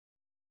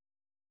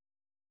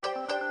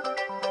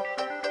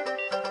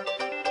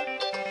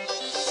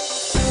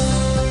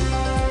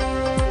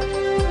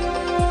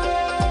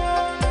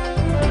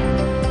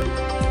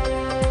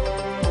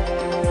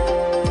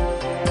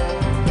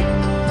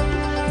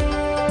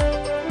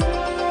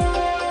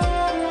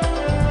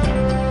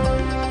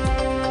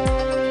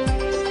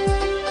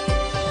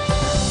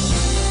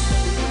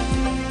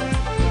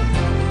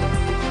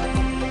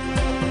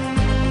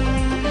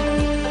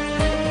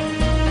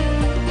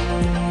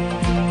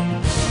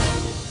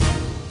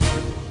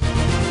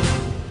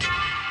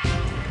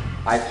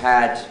I've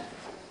had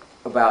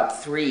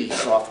about 3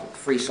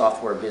 free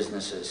software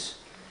businesses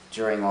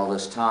during all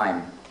this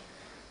time.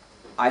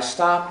 I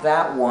stopped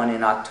that one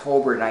in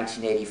October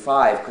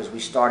 1985 because we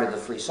started the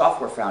Free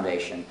Software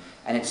Foundation,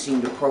 and it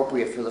seemed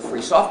appropriate for the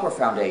Free Software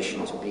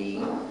Foundation to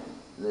be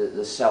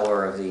the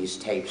seller of these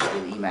tapes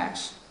with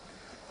Emacs.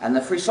 And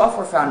the Free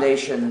Software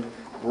Foundation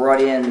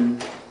brought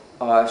in,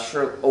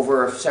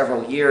 over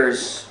several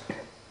years,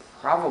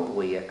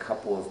 probably a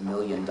couple of $1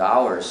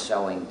 million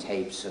selling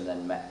tapes and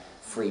then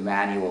free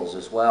manuals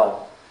as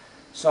well.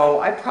 So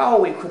I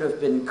probably could have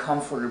been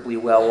comfortably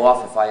well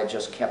off if I had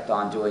just kept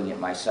on doing it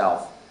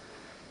myself.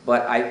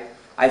 But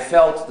I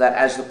felt that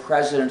as the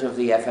president of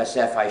the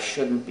FSF, I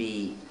shouldn't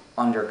be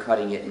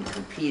undercutting it and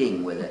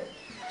competing with it.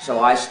 So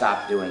I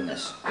stopped doing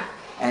this.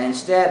 And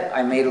instead,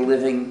 I made a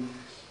living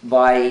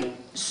by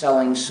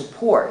selling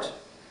support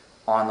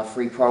on the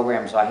free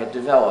programs I had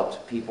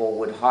developed. People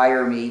would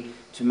hire me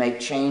to make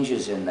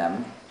changes in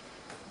them,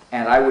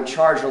 and I would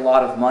charge a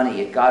lot of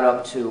money. It got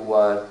up to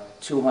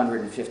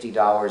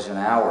 $250 an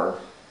hour.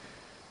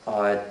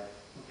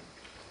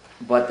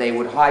 But they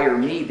would hire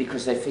me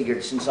because they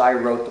figured since I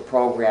wrote the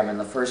program in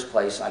the first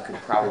place, I could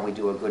probably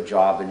do a good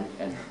job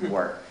and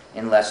work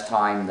in less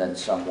time than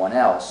someone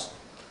else.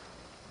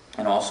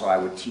 And also I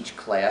would teach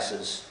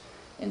classes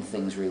in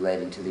things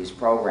relating to these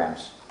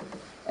programs.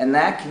 And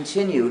that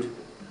continued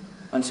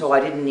until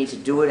I didn't need to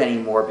do it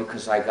anymore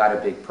because I got a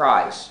big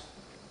prize.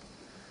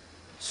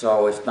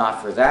 So if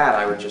not for that,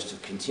 I would just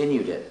have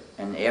continued it.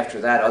 And after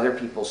that, other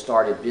people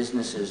started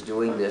businesses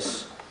doing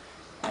this.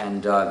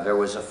 And there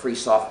was a free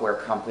software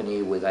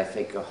company with, I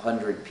think,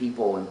 100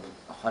 people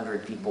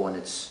in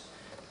its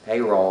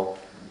payroll,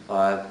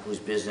 whose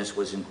business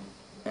was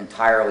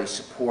entirely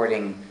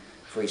supporting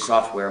free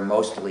software,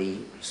 mostly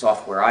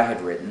software I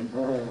had written.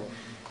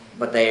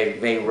 But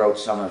they wrote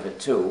some of it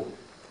too.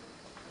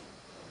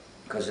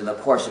 Because in the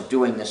course of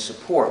doing this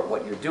support,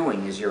 what you're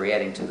doing is you're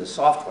adding to the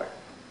software.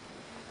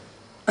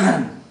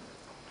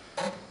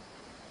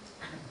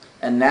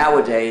 And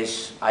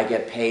nowadays, I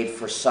get paid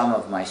for some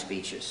of my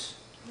speeches.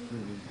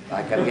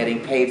 Like I'm getting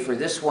paid for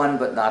this one,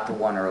 but not the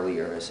one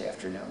earlier this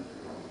afternoon.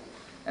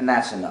 And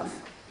that's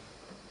enough.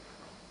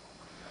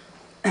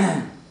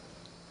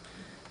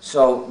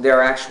 So there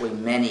are actually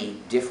many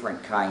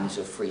different kinds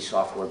of free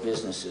software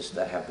businesses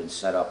that have been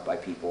set up by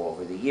people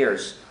over the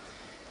years.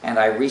 And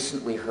I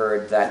recently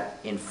heard that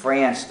in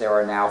France there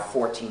are now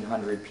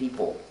 1,400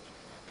 people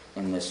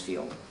in this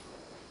field.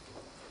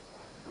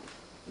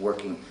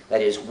 Working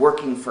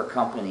for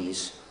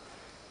companies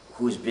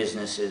whose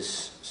business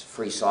is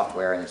free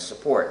software and its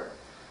support.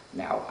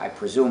 Now, I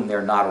presume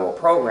they're not all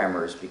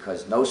programmers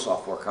because no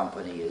software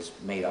company is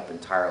made up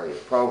entirely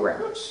of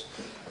programmers.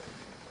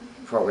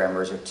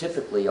 Programmers are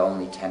typically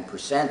only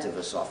 10% of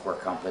a software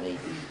company,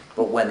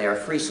 but when they're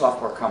free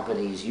software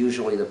companies,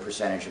 usually the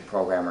percentage of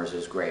programmers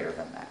is greater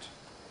than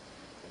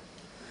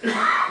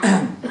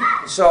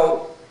that.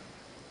 So,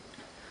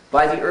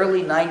 by the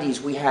early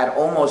 90s, we had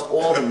almost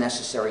all the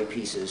necessary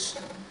pieces,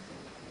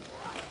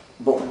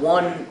 but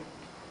one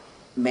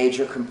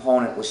major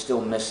component was still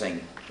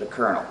missing, the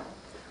kernel.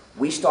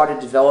 We started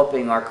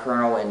developing our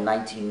kernel in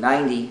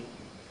 1990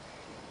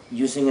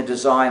 using a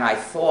design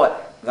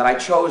that I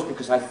chose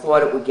because I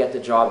thought it would get the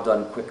job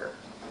done quicker.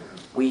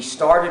 We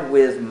started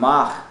with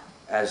Mach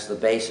as the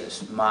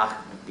basis, Mach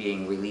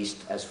being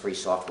released as free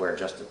software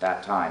just at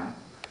that time.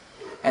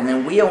 And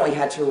then we only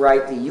had to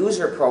write the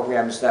user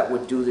programs that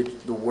would do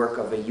the work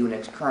of a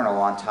Unix kernel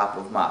on top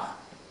of Mach.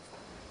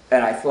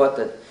 And I thought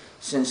that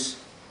since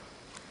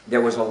there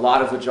was a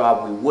lot of the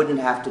job we wouldn't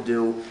have to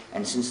do,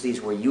 and since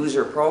these were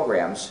user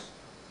programs,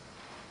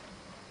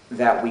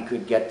 that we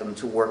could get them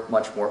to work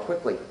much more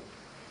quickly.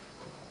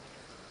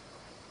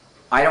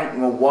 I don't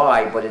know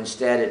why, but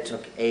instead it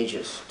took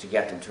ages to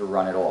get them to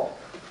run at all.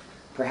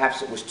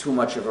 Perhaps it was too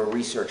much of a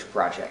research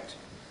project.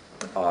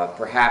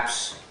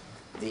 Perhaps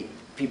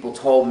people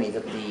told me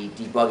that the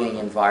debugging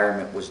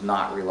environment was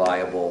not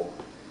reliable.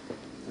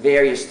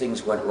 Various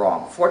things went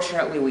wrong.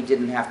 Fortunately, we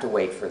didn't have to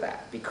wait for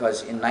that,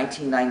 because in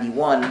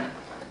 1991,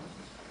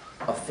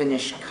 a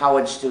Finnish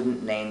college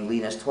student named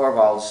Linus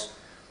Torvalds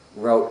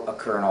wrote a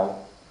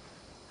kernel,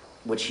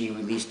 which he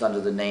released under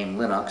the name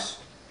Linux.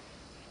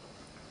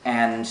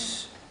 And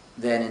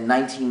then in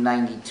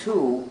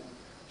 1992,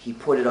 he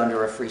put it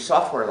under a free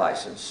software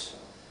license.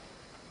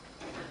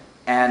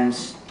 And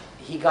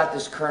he got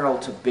this kernel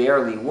to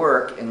barely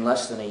work in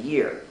less than a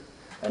year,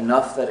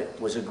 enough that it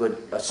was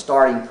a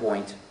starting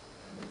point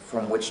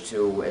from which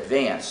to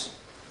advance.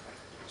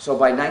 So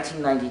by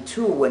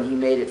 1992, when he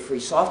made it free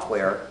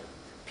software,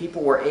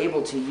 people were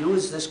able to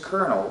use this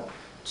kernel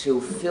to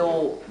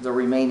fill the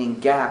remaining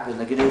gap in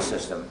the GNU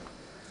system,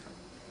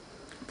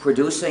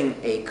 producing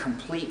a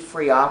complete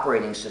free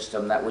operating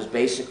system that was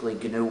basically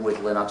GNU with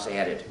Linux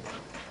added.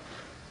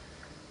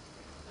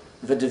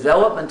 The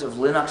development of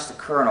Linux, the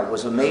kernel,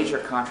 was a major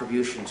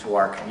contribution to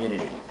our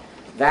community.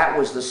 That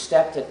was the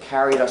step that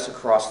carried us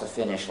across the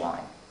finish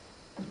line.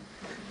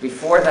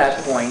 Before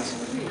that point,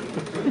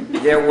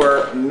 there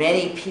were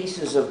many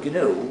pieces of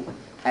GNU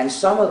And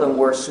some of them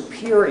were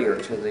superior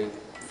to the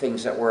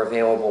things that were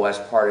available as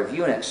part of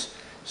Unix.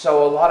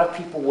 So a lot of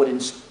people would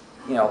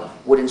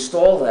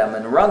install them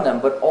and run them,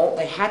 but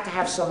they had to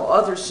have some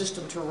other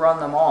system to run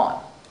them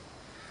on.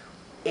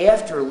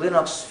 After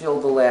Linux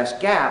filled the last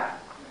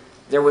gap,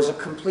 there was a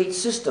complete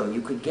system.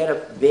 You could get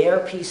a bare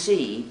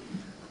PC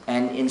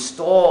and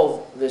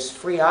install this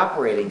free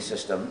operating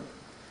system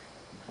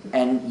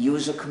and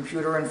use a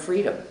computer in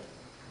freedom.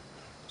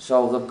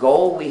 So the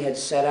goal we had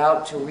set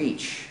out to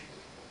reach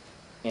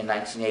in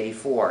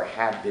 1984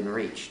 had been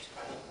reached.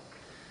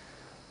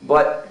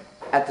 But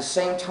at the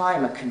same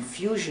time, a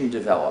confusion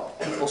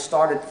developed. People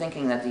started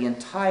thinking that the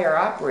entire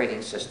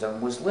operating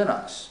system was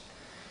Linux.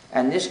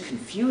 And this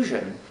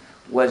confusion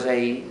was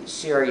a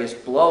serious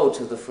blow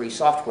to the free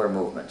software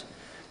movement.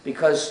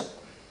 Because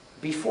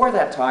before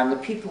that time, the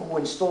people who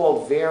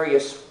installed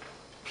various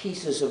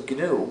pieces of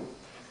GNU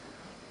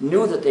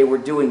knew that they were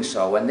doing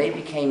so, and they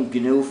became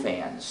GNU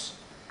fans.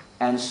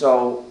 And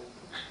so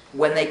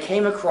when they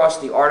came across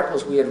the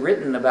articles we had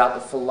written about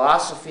the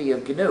philosophy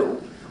of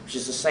GNU, which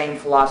is the same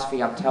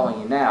philosophy I'm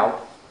telling you now,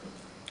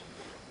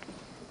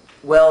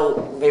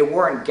 well, they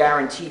weren't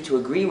guaranteed to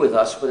agree with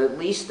us, but at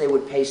least they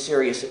would pay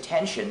serious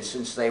attention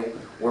since they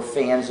were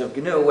fans of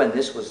GNU, and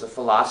this was the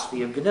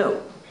philosophy of GNU.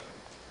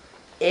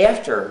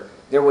 After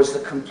there was the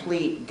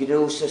complete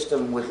GNU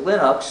system with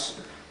Linux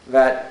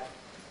that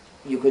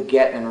you could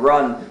get and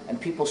run, and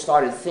people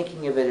started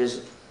thinking of it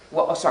as,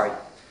 well, oh, sorry,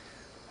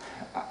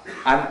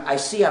 I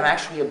see I'm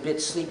actually a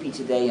bit sleepy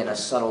today in a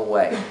subtle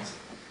way.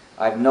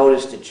 I've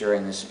noticed it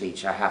during this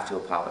speech. I have to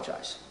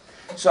apologize.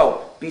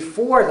 So,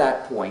 before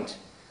that point,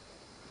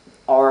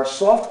 our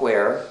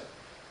software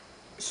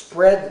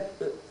spread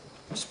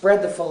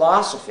the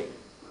philosophy.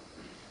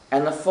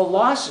 And the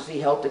philosophy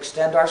helped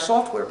extend our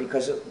software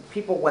because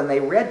people, when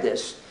they read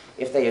this,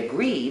 if they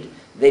agreed,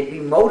 they'd be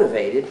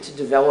motivated to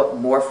develop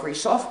more free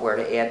software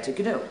to add to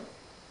GNU.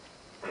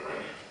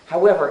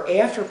 However,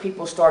 after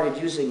people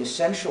started using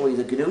essentially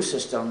the GNU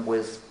system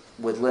with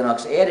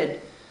Linux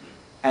added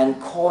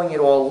and calling it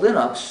all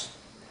Linux,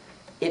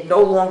 it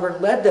no longer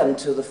led them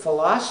to the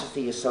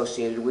philosophy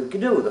associated with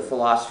GNU, the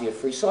philosophy of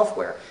free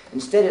software.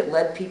 Instead, it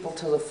led people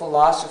to the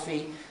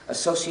philosophy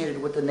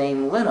associated with the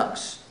name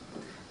Linux,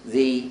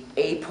 the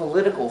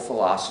apolitical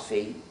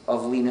philosophy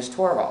of Linus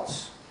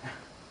Torvalds,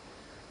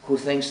 who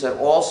thinks that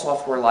all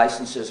software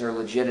licenses are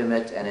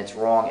legitimate and it's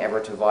wrong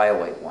ever to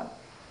violate one.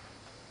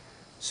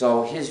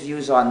 So his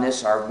views on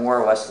this are more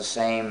or less the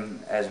same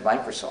as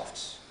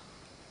Microsoft's.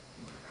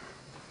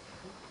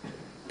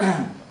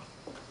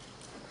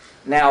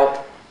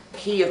 Now,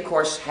 he, of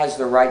course, has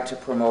the right to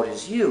promote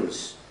his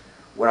views.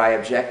 What I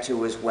object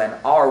to is when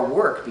our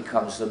work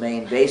becomes the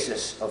main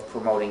basis of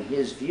promoting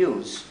his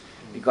views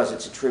because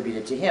it's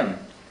attributed to him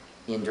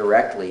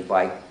indirectly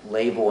by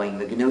labeling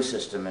the GNU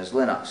system as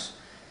Linux.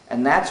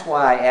 And that's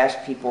why I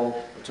ask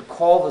people to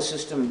call the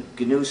system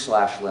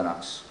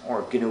GNU/Linux,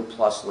 or GNU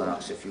plus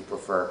Linux if you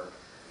prefer.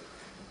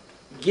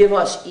 Give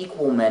us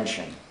equal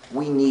mention.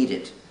 We need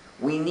it.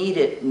 We need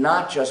it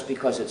not just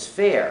because it's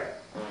fair,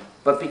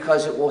 but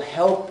because it will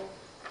help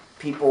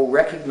people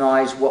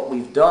recognize what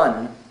we've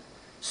done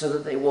so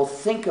that they will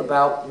think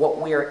about what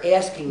we are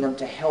asking them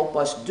to help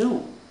us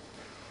do.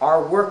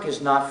 Our work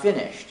is not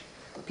finished.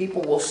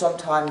 People will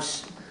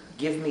sometimes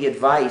give me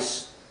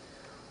advice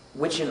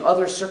which in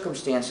other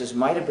circumstances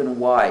might have been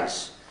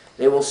wise.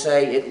 They will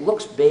say, it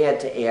looks bad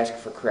to ask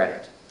for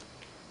credit.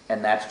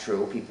 And that's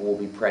true. People will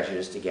be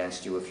prejudiced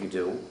against you if you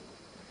do,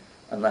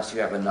 unless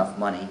you have enough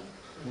money.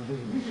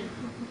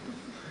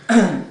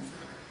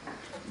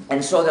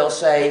 And so they'll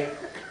say,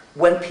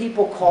 when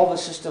people call the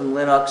system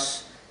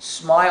Linux,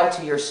 smile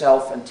to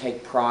yourself and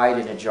take pride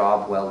in a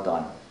job well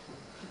done.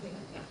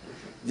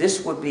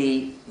 This would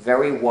be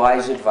very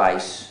wise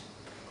advice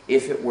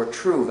if it were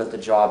true that the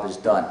job is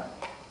done.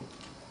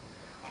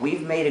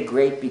 We've made a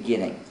great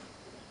beginning.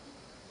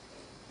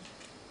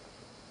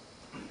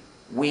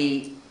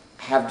 We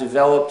have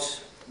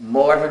developed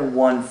more than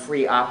one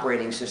free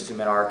operating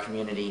system in our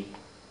community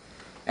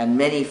and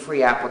many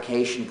free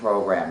application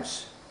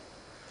programs.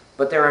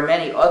 But there are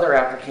many other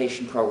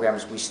application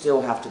programs we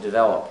still have to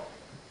develop.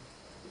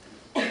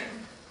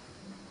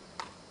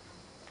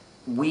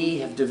 We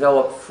have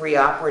developed free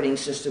operating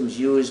systems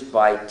used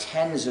by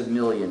tens of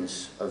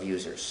millions of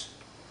users.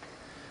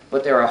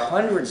 But there are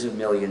hundreds of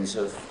millions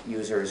of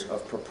users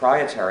of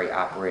proprietary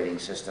operating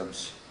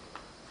systems.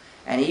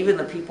 And even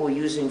the people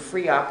using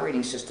free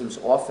operating systems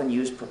often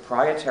use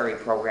proprietary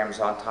programs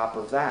on top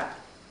of that.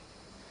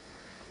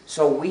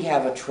 So we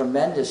have a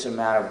tremendous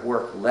amount of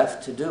work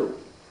left to do.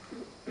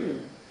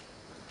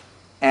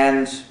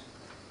 And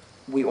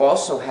we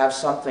also have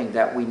something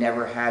that we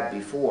never had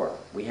before.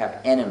 We have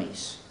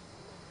enemies,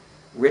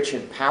 rich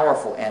and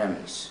powerful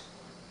enemies,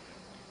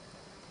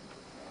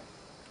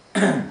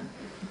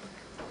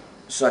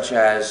 such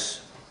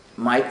as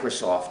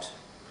Microsoft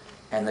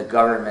and the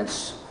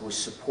governments whose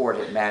support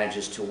it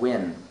manages to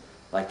win,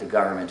 like the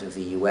government of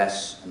the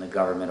US and the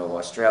government of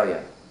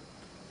Australia.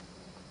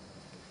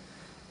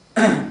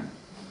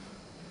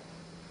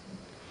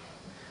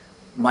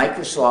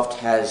 Microsoft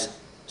has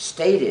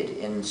stated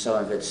in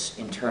some of its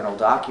internal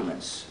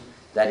documents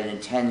that it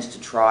intends to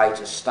try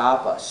to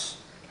stop us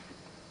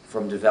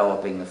from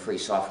developing the free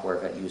software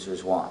that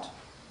users want.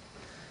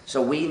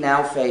 So we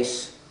now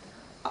face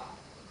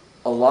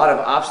a lot of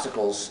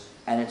obstacles,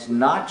 and it's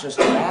not just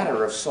a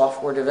matter of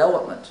software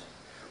development.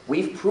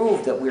 We've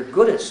proved that we're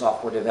good at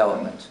software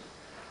development.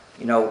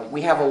 You know,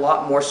 we have a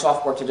lot more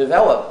software to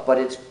develop, but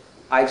it's,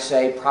 I'd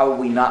say,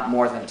 probably not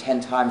more than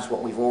 10 times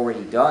what we've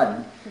already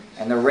done,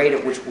 and the rate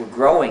at which we're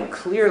growing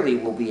clearly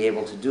will be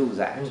able to do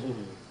that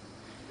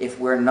if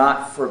we're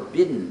not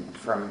forbidden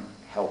from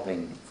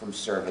helping, from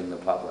serving the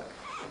public.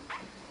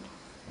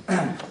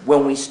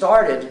 When we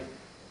started,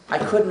 I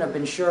couldn't have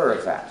been sure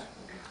of that.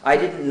 I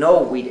didn't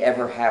know we'd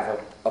ever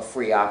have a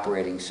free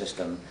operating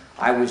system.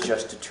 I was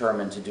just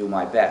determined to do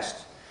my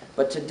best.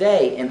 But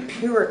today,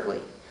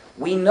 empirically,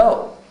 we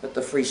know that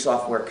the free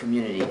software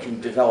community can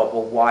develop a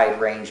wide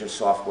range of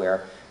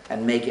software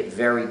and make it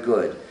very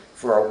good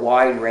for a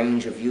wide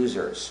range of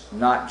users,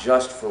 not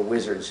just for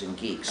wizards and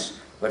geeks,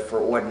 but for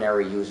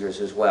ordinary users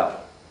as well.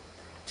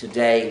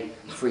 Today,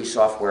 free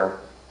software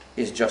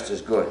is just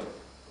as good.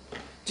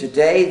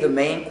 Today, the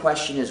main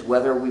question is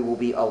whether we will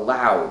be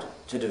allowed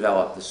to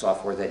develop the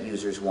software that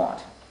users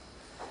want.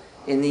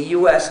 In the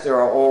US, there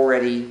are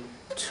already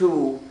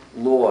 2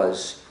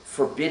 laws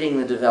forbidding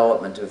the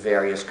development of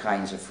various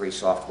kinds of free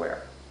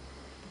software.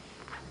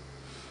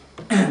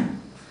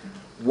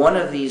 One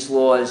of these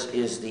laws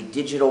is the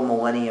Digital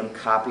Millennium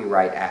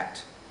Copyright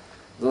Act,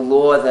 the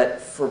law that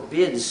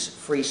forbids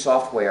free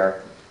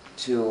software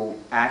to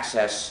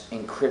access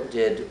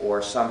encrypted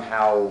or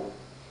somehow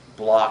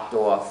blocked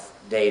off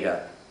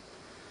data.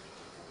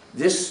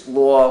 This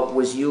law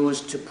was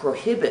used to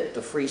prohibit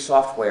the free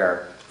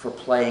software for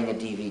playing a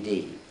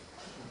DVD.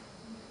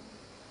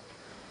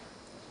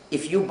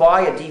 If you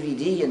buy a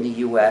DVD in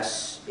the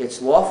US,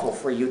 it's lawful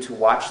for you to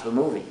watch the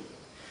movie.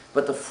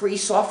 But the free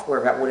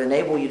software that would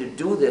enable you to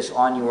do this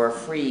on your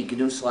free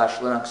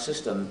GNU/Linux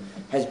system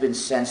has been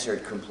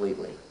censored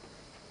completely.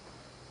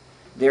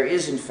 There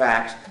is, in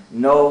fact,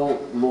 no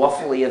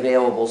lawfully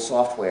available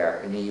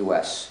software in the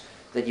US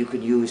that you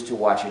could use to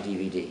watch a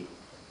DVD.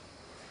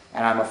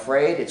 And I'm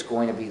afraid it's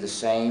going to be the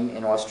same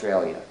in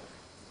Australia.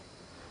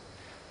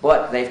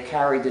 But they've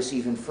carried this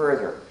even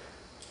further.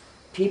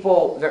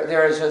 People,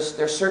 there's a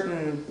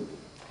certain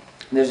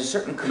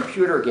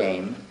computer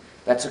game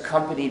that's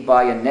accompanied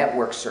by a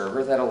network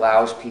server that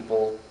allows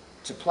people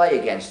to play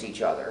against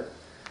each other.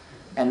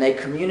 And they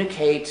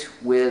communicate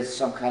with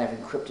some kind of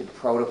encrypted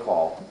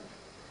protocol.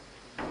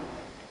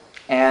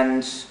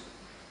 And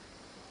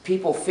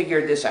people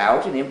figured this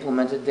out and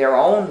implemented their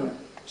own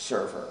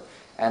server.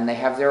 And they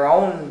have their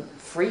own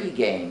free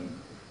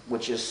game,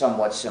 which is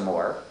somewhat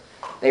similar.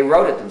 They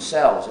wrote it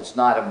themselves. It's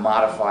not a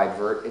modified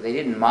version. They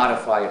didn't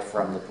modify it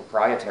from the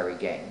proprietary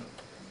game.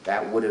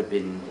 That would have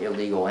been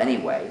illegal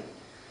anyway.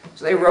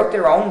 So they wrote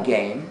their own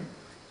game,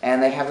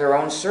 and they have their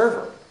own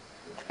server.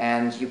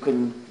 And you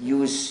can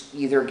use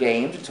either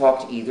game to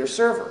talk to either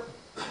server.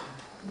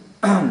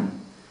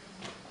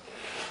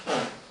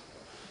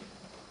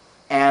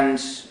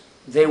 And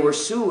they were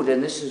sued,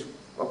 and this is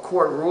a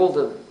court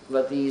ruled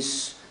that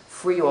these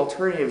free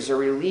alternatives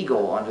are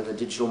illegal under the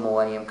Digital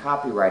Millennium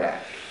Copyright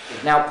Act.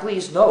 Now,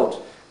 please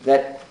note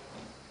that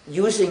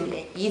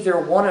using either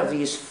one of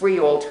these free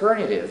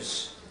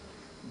alternatives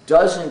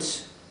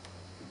doesn't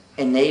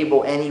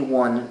enable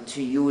anyone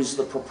to use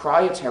the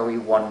proprietary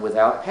one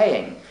without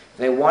paying. If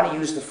they want to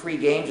use the free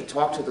game to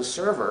talk to the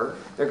server,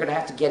 they're going to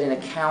have to get an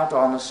account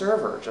on the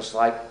server, just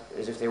like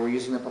as if they were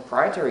using the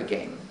proprietary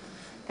game.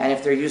 And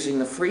if they're using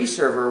the free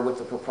server with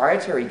the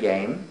proprietary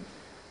game,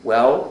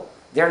 well,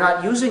 they're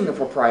not using the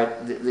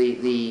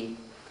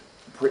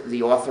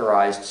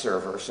authorized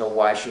server, so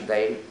why should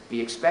they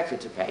be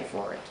expected to pay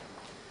for it?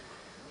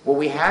 What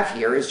we have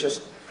here is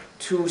just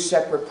 2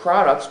 separate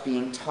products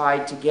being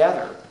tied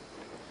together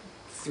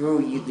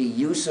through the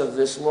use of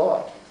this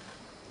law.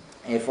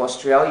 If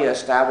Australia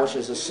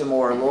establishes a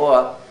similar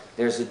law,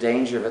 there's a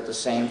danger that the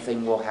same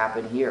thing will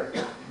happen here.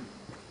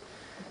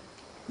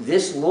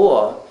 This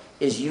law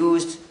is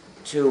used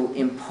to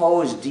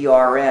impose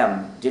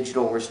DRM,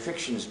 digital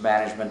restrictions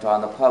management,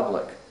 on the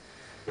public.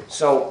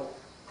 So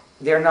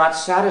they're not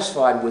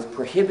satisfied with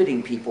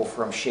prohibiting people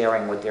from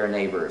sharing with their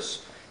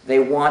neighbors. They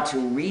want to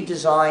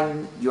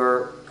redesign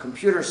your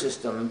computer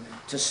system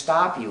to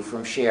stop you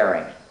from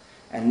sharing.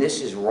 And this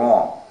is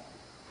wrong.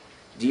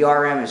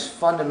 DRM is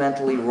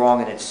fundamentally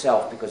wrong in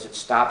itself because it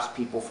stops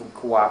people from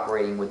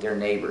cooperating with their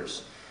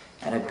neighbors.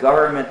 And a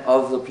government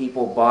of the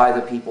people, by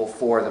the people,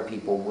 for the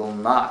people will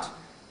not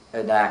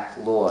enact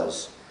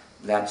laws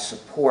that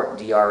support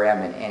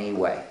DRM in any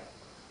way.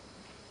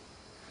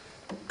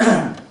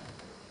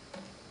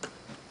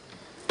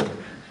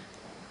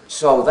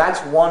 So that's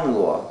one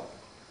law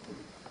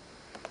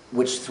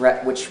which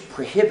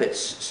prohibits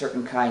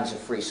certain kinds of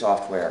free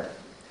software.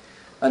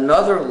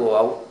 Another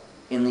law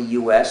in the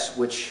US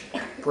which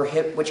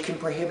can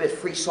prohibit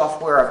free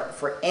software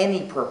for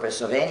any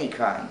purpose of any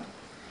kind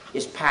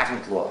is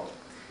patent law.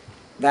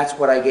 That's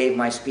what I gave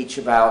my speech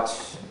about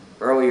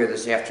earlier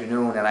this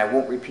afternoon, and I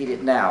won't repeat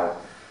it now,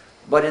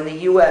 but in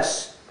the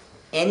US,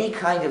 any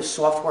kind of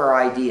software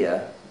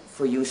idea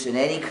for use in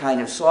any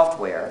kind of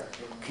software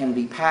can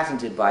be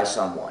patented by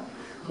someone,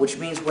 which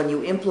means when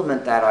you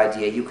implement that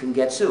idea, you can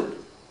get sued.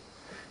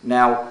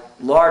 Now,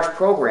 large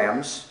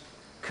programs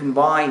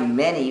combine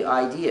many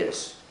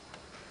ideas.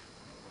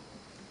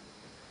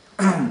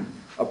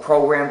 A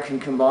program can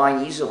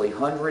combine easily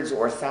hundreds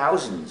or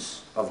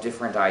thousands of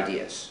different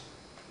ideas.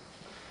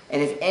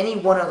 And if any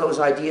one of those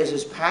ideas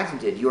is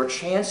patented, your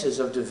chances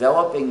of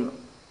developing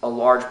a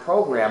large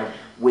program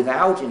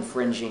without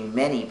infringing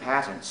many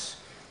patents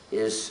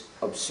is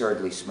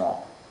absurdly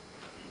small.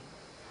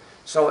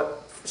 So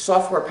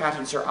software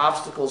patents are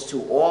obstacles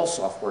to all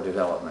software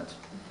development,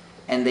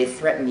 and they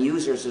threaten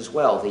users as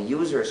well. The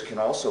users can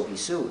also be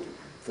sued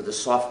for the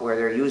software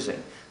they're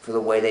using, for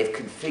the way they've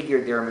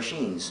configured their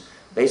machines.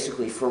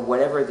 Basically, for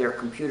whatever their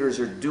computers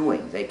are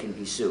doing, they can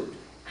be sued.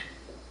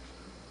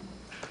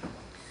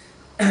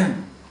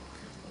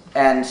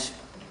 And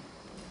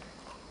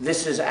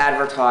this is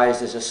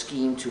advertised as a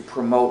scheme to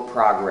promote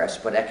progress,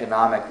 but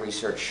economic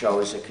research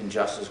shows it can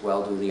just as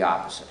well do the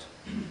opposite.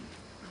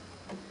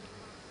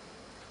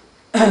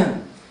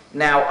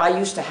 Now, I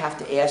used to have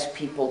to ask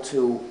people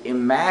to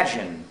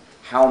imagine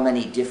how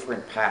many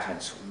different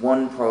patents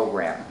one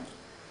program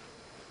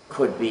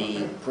could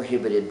be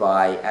prohibited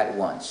by at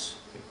once.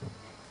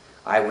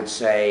 I would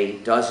say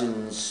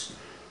dozens,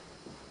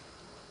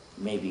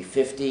 maybe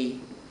 50.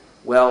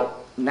 Well,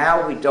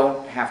 now we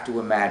don't have to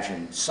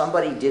imagine.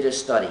 Somebody did a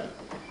study.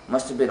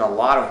 Must have been a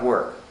lot of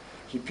work.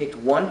 He picked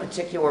one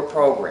particular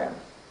program,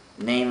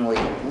 namely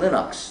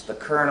Linux, the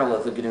kernel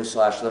of the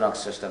GNU/Linux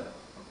system.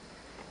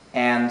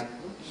 And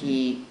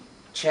he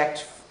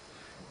checked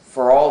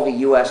for all the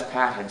US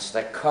patents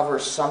that cover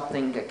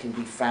something that can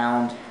be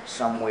found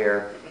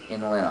somewhere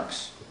in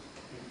Linux.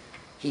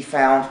 He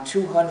found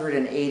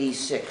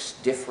 286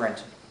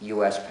 different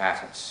US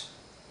patents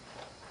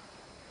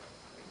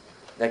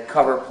that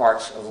cover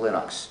parts of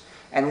Linux.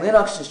 And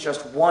Linux is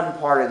just one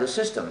part of the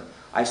system.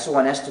 I saw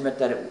an estimate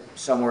that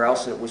somewhere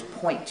else that it was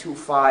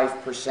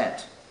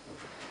 0.25%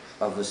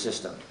 of the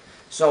system.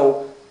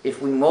 So if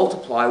we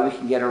multiply, we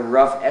can get a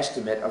rough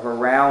estimate of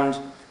around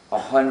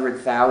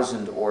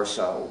 100,000 or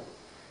so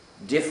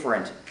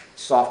different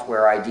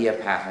software idea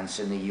patents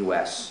in the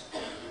US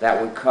that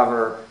would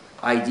cover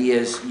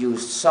ideas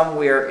used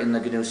somewhere in the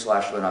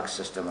GNU/Linux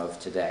system of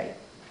today.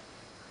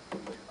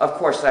 Of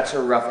course, that's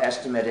a rough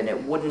estimate, and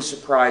it wouldn't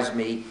surprise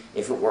me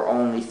if it were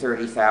only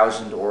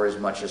 30,000 or as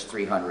much as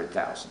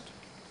 300,000.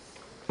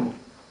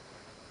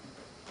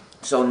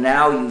 So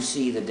now you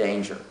see the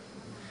danger.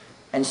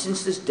 And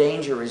since this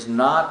danger is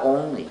not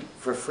only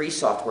for free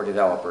software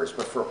developers,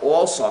 but for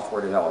all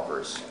software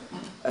developers,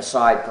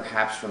 aside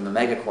perhaps from the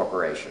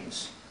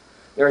megacorporations,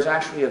 there is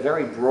actually a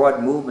very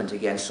broad movement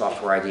against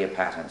software idea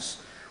patents.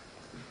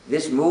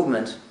 This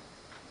movement,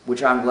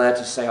 which I'm glad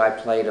to say I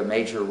played a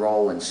major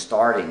role in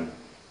starting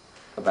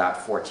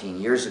about 14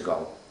 years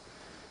ago,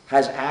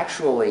 has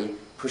actually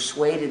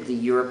persuaded the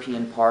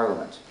European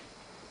Parliament,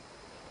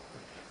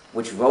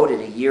 which voted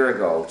a year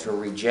ago to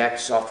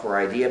reject software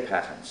idea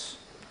patents.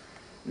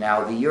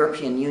 Now, the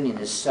European Union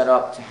is set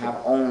up to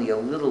have only a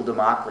little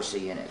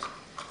democracy in it.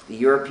 The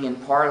European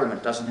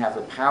Parliament doesn't have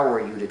the power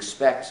you'd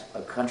expect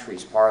a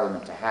country's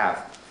parliament to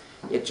have.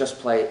 It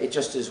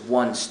just is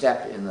one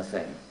step in the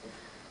thing.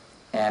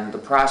 And the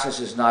process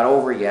is not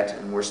over yet,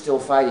 and we're still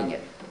fighting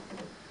it.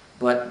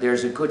 But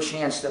there's a good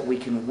chance that we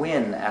can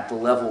win at the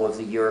level of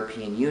the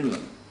European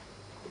Union.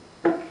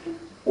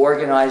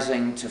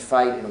 Organizing to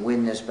fight and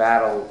win this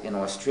battle in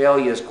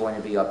Australia is going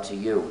to be up to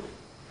you.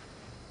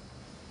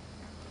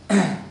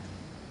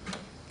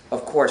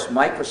 Of course,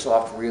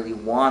 Microsoft really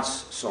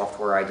wants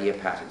software idea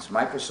patents.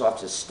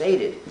 Microsoft has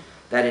stated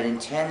that it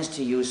intends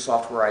to use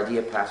software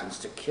idea patents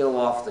to kill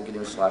off the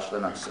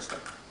GNU/Linux system.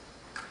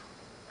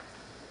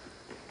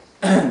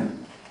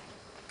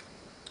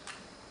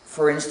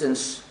 For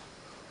instance,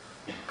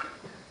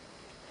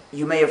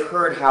 you may have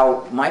heard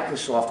how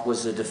Microsoft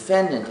was a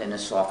defendant in a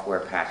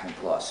software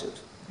patent lawsuit.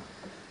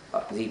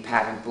 The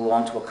patent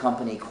belonged to a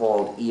company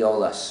called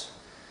Eolus,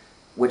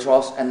 which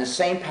also, and the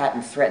same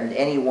patent threatened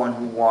anyone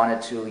who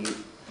wanted to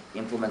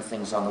implement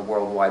things on the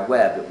World Wide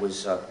Web. It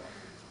was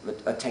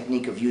a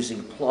technique of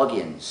using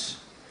plugins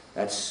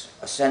that's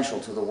essential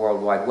to the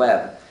World Wide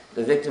Web.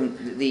 The victim,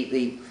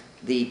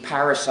 the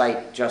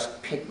parasite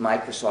just picked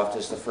Microsoft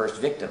as the first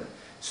victim.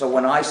 So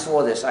when I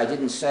saw this, I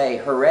didn't say,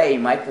 hooray,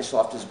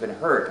 Microsoft has been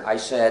hurt. I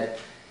said,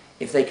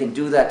 if they can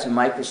do that to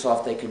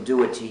Microsoft, they can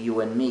do it to you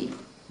and me.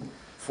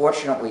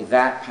 Fortunately,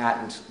 that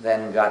patent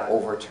then got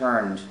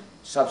overturned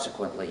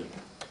subsequently.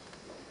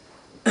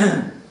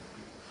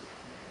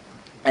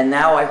 And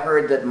now I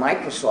heard that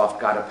Microsoft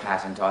got a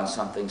patent on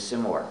something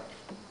similar.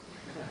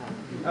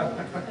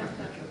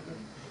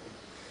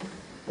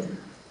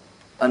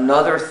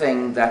 Another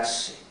thing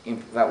that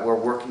we're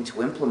working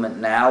to implement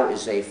now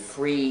is a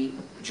free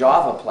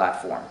Java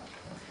platform.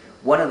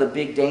 One of the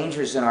big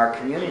dangers in our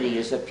community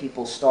is that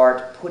people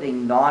start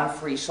putting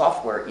non-free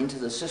software into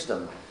the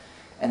system,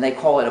 And they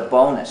call it a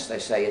bonus. They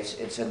say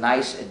it's a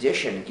nice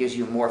addition. It gives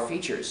you more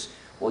features.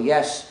 Well,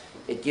 yes,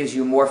 it gives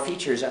you more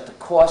features at the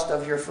cost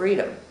of your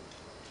freedom.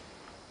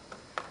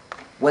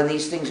 When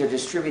these things are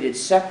distributed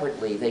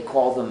separately, they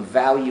call them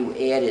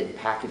value-added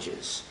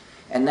packages.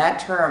 And that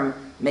term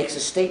makes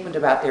a statement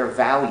about their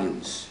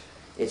values.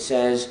 It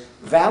says,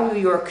 value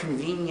your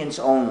convenience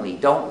only,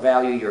 don't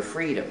value your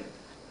freedom.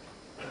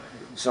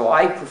 So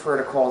I prefer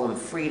to call them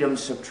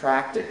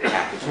freedom-subtracted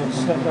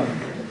packages.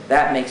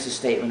 That makes a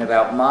statement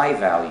about my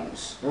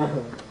values.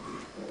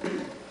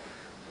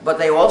 But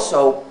they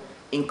also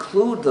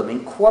include them,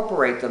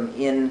 incorporate them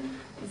in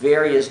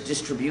various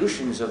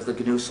distributions of the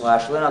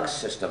GNU/Linux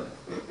system.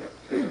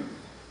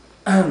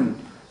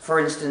 For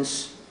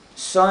instance,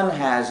 Sun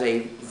has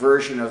a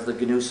version of the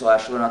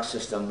GNU/Linux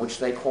system which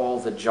they call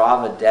the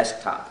Java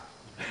desktop.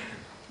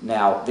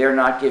 Now, they're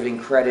not giving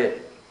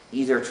credit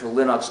either to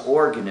Linux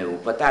or GNU,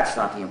 but that's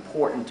not the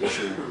important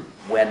issue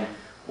when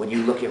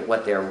you look at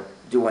what they're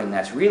doing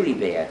that's really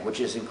bad,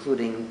 which is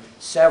including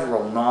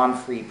several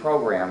non-free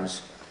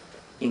programs,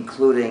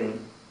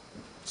 including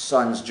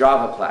Sun's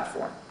Java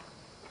platform.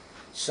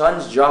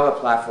 Sun's Java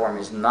platform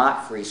is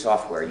not free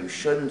software. You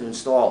shouldn't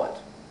install it.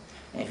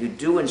 And if you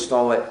do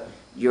install it,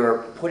 you're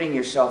putting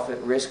yourself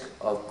at risk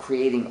of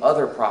creating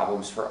other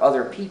problems for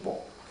other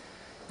people.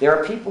 There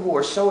are people who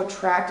are so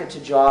attracted to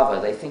Java,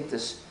 they think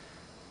this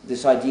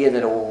idea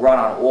that it will run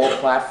on all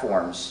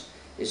platforms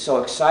is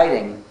so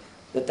exciting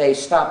that they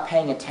stop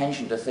paying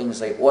attention to things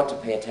they ought to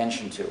pay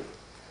attention to.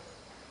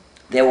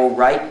 They will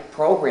write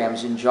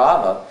programs in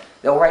Java,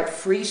 they'll write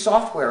free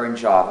software in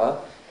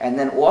Java, and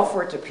then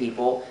offer it to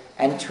people,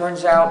 and it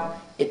turns out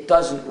it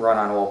doesn't run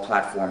on all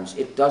platforms.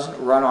 It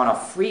doesn't run on a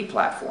free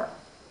platform.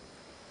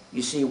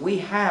 You see, we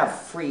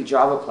have free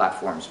Java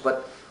platforms,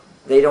 but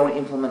they don't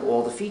implement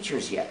all the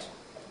features yet.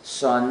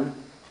 Sun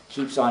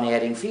keeps on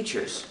adding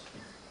features,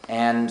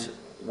 and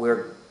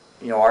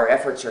our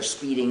efforts are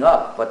speeding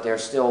up, but they're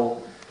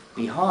still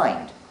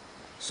behind.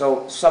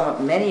 So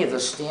many of the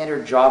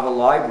standard Java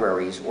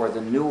libraries or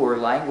the newer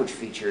language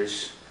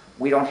features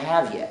we don't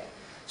have yet.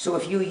 So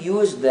if you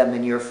use them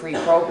in your free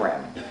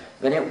program,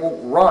 then it will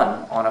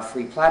run on a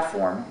free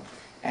platform,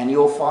 and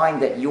you'll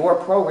find that your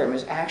program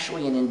is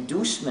actually an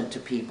inducement to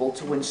people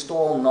to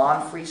install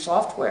non-free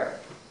software.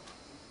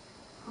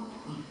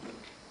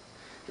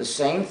 The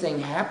same thing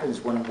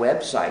happens when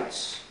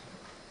websites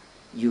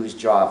use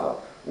Java,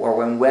 or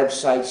when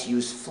websites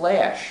use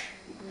Flash.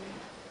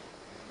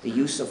 The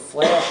use of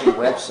Flash in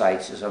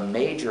websites is a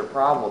major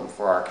problem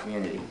for our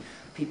community.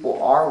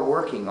 People are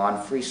working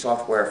on free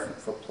software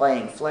for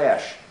playing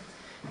Flash.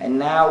 And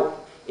now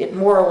it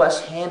more or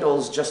less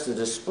handles just the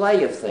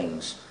display of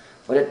things,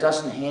 but it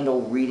doesn't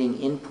handle reading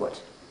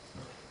input.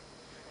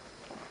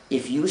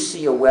 If you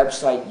see a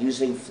website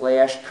using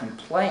Flash,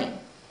 complain.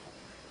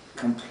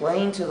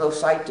 Complain to those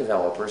site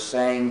developers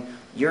saying,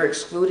 you're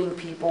excluding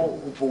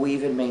people who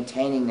believe in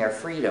maintaining their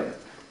freedom.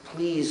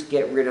 Please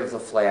get rid of the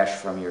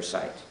Flash from your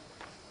site.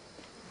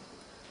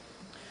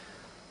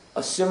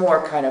 A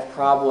similar kind of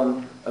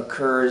problem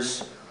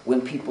occurs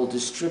when people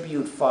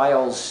distribute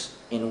files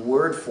in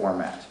Word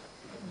format.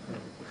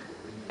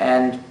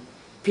 And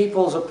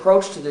people's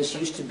approach to this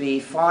used to be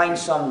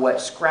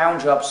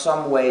scrounge up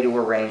some way to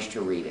arrange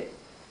to read it.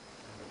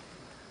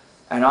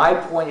 And I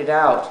pointed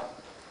out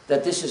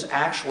that this is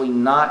actually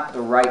not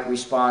the right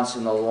response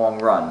in the long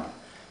run.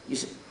 You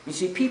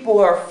see,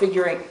 people have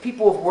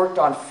worked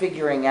on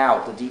figuring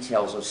out the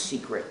details of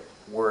secret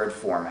Word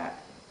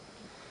format.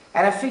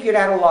 And have figured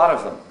out a lot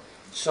of them.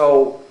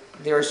 So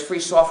there's free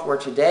software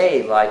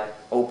today like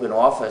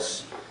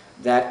OpenOffice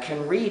that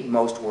can read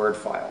most Word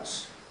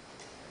files.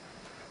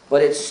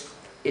 But it's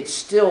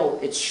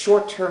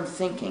short-term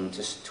thinking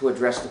to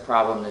address the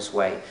problem this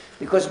way,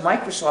 because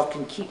Microsoft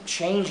can keep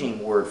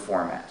changing Word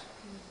format.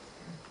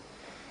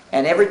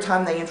 And every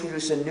time they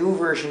introduce a new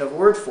version of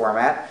Word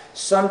format,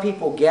 some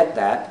people get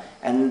that,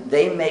 and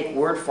they make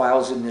Word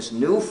files in this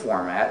new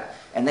format,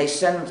 and they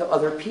send them to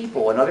other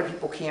people, and other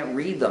people can't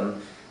read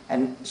them,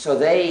 and so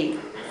they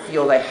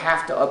feel they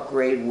have to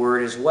upgrade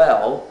Word as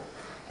well.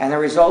 And the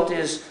result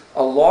is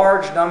a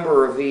large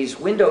number of these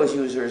Windows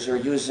users are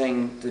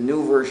using the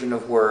new version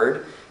of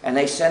Word, and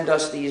they send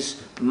us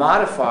these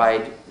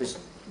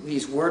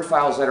these Word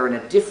files that are in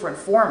a different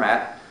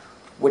format,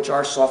 which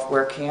our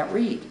software can't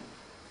read.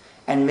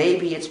 And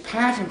maybe it's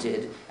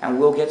patented, and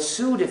we'll get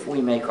sued if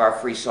we make our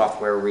free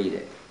software read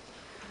it.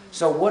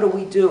 So what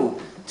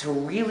do? To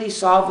really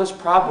solve this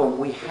problem,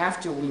 we have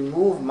to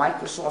remove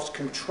Microsoft's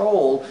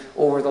control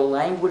over the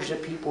language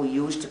that people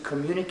use to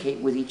communicate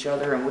with each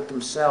other and with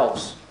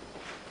themselves.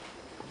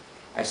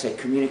 I say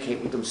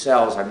communicate with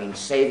themselves, I mean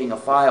saving a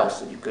file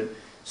so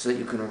that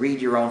you can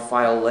read your own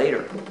file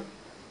later.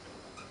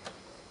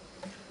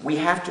 We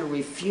have to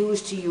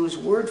refuse to use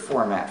Word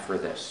format for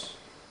this.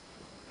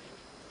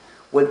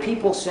 When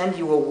people send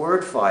you a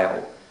Word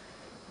file,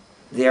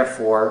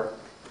 therefore,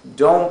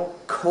 don't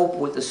cope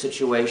with the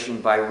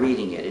situation by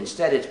reading it.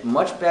 Instead, it's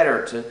much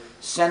better to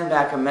send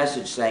back a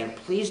message saying,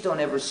 please don't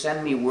ever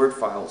send me Word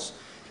files.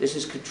 This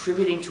is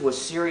contributing to a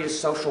serious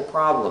social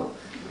problem.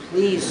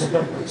 please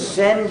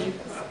send,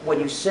 when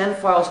you send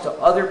files to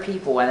other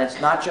people, and it's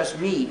not just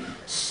me,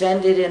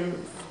 send it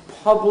in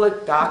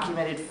public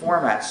documented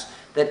formats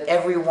that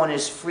everyone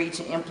is free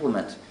to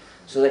implement,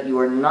 so that you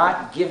are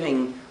not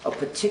giving a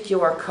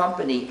particular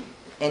company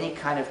any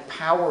kind of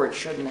power it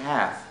shouldn't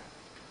have.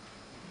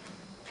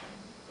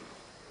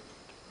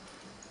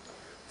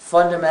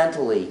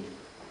 Fundamentally,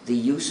 the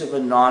use of a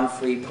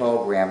non-free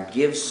program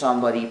gives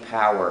somebody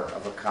power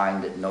of a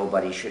kind that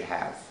nobody should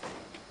have.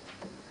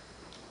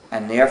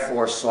 And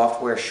therefore,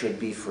 software should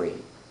be free.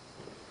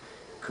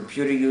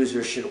 Computer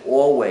users should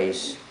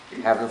always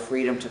have the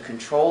freedom to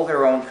control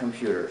their own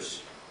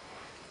computers.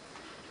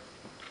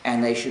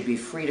 And they should be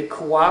free to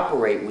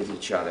cooperate with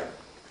each other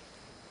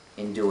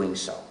in doing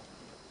so.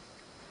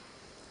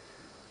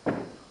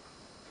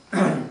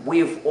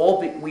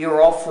 We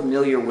are all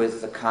familiar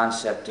with the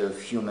concept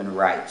of human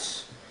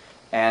rights.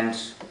 And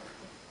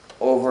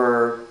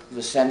over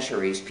the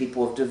centuries,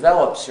 people have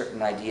developed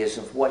certain ideas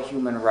of what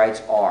human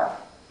rights are.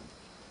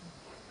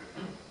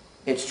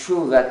 It's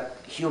true that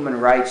human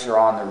rights are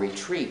on the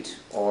retreat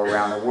all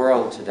around the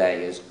world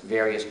today as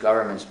various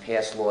governments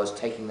pass laws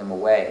taking them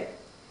away.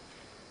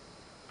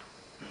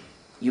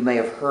 You may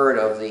have heard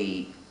of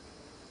the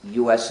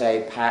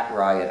USA Pat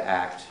Riot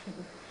Act.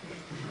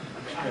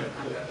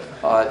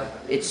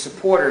 Its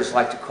supporters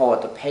like to call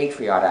it the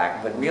Patriot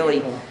Act, but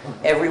really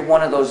every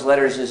one of those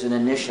letters is an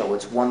initial.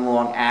 It's one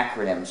long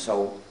acronym,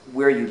 so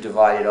where you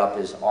divide it up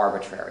is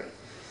arbitrary.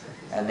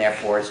 And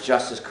therefore it's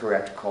just as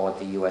correct to call it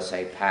the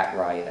USA Pat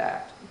Riot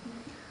Act.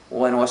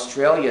 Well, in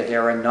Australia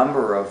there are a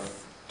number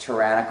of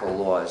tyrannical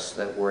laws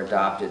that were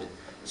adopted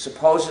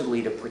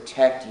supposedly to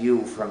protect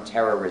you from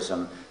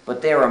terrorism,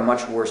 but they're a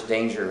much worse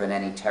danger than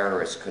any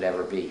terrorist could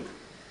ever be.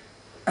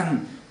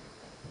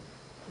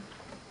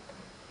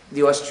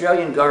 The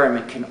Australian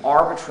government can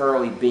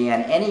arbitrarily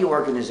ban any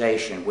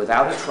organization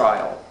without a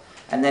trial,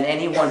 and then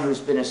anyone who's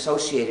been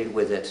associated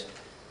with it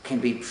can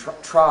be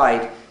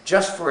tried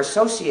just for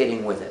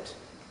associating with it.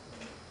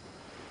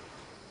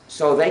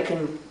 So they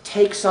can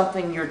take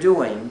something you're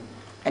doing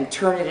and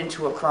turn it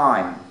into a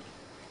crime,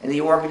 and the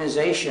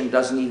organization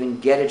doesn't even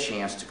get a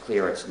chance to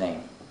clear its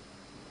name.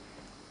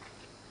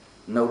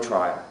 No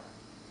trial.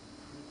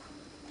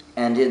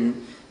 And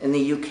in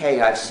the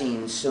UK, I've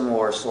seen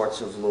similar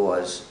sorts of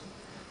laws.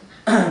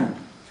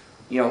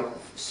 You know,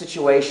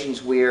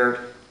 situations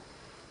where,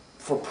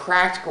 for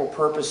practical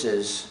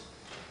purposes,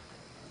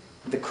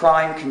 the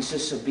crime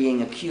consists of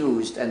being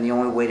accused, and the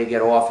only way to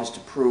get off is to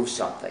prove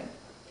something.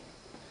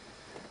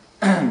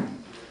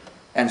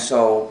 And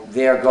so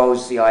there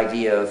goes the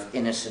idea of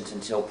innocent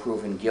until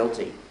proven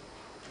guilty.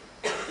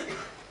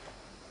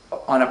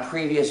 On a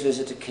previous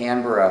visit to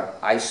Canberra,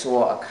 I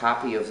saw a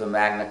copy of the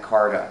Magna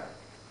Carta,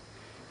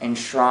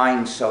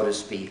 enshrined, so to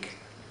speak.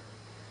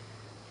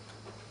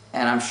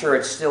 And I'm sure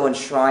it's still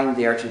enshrined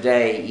there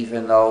today,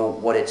 even though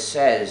what it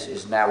says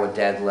is now a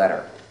dead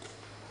letter.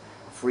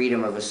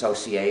 Freedom of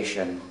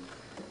association,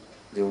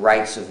 the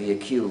rights of the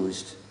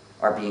accused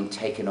are being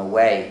taken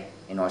away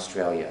in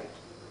Australia.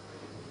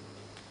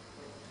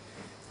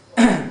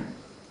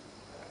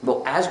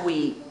 But as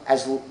we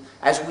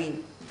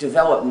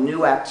develop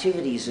new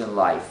activities in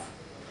life,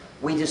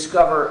 we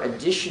discover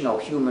additional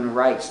human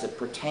rights that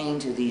pertain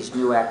to these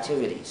new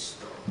activities.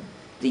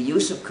 The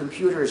use of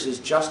computers is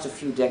just a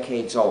few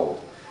decades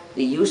old.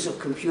 The use of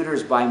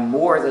computers by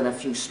more than a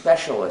few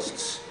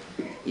specialists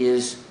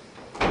is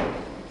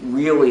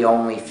really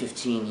only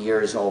 15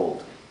 years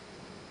old.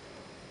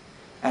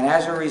 And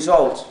as a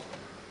result,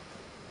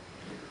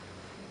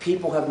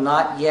 people have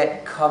not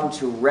yet come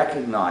to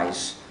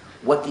recognize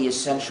what the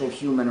essential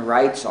human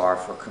rights are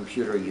for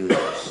computer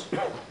users.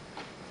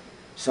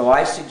 So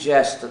I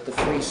suggest that the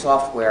free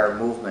software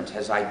movement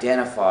has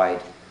identified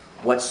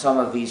what some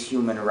of these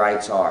human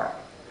rights are.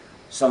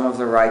 Some of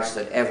the rights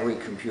that every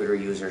computer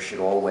user should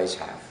always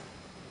have.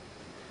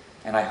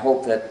 And I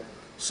hope that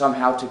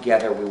somehow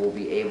together we will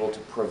be able to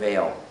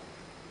prevail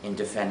in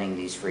defending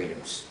these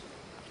freedoms.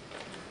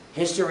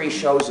 History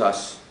shows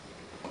us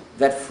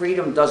that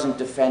freedom doesn't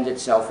defend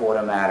itself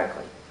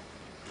automatically.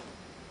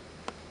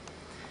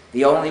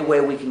 The only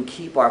way we can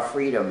keep our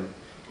freedom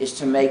is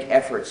to make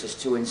efforts, is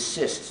to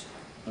insist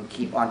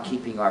on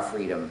keeping our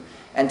freedom,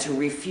 and to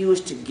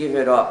refuse to give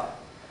it up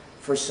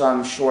for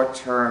some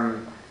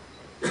short-term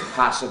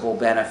possible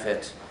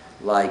benefit,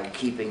 like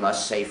keeping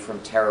us safe from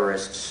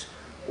terrorists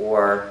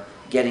or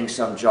getting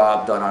some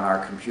job done on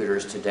our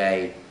computers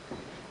today.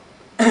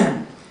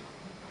 And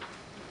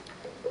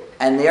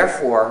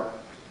therefore,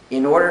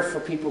 in order for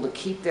people to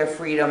keep their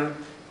freedom,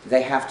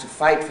 they have to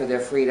fight for their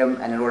freedom,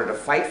 and in order to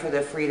fight for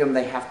their freedom,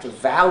 they have to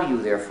value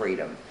their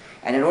freedom.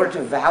 And in order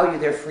to value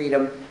their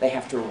freedom, they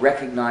have to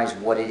recognize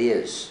what it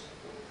is.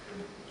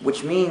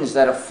 Which means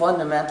that a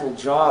fundamental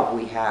job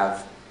we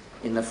have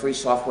in the free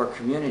software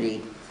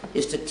community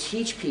is to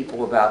teach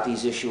people about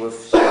these issues of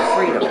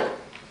freedom.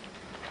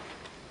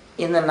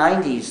 In the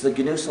 90s, the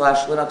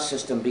GNU/Linux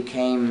system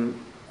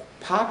became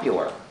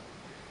popular.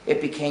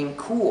 It became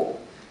cool.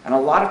 And a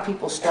lot of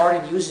people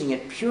started using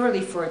it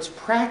purely for its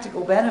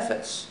practical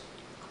benefits.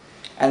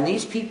 And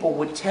these people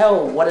would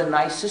tell what a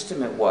nice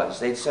system it was.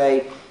 They'd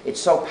say, it's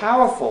so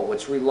powerful,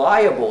 it's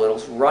reliable,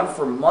 it'll run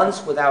for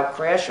months without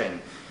crashing,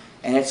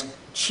 and it's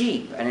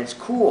cheap, and it's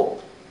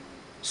cool.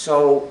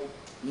 So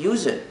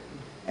use it.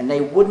 And they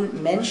wouldn't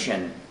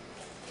mention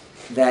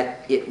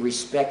that it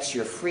respects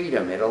your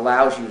freedom. It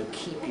allows you to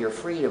keep your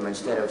freedom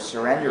instead of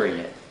surrendering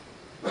it.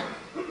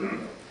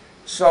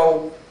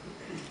 So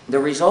the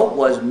result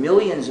was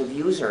millions of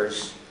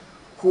users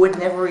who had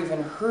never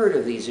even heard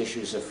of these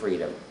issues of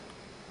freedom.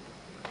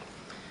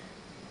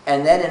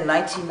 And then in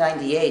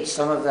 1998,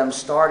 some of them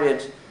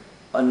started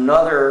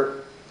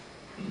another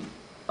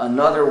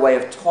way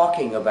of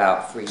talking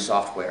about free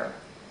software,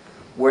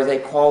 where they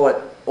call it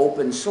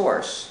open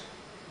source.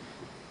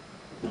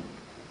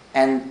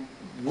 And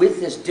with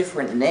this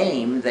different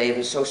name, they've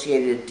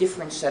associated a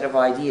different set of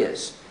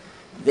ideas.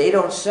 They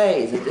don't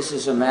say that this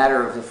is a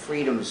matter of the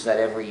freedoms that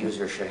every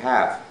user should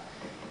have.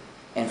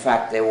 In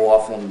fact, they will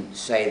often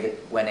say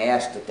that when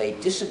asked that they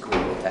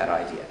disagree with that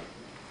idea.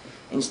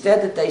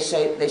 Instead, that they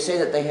say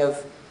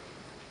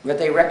that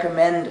they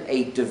recommend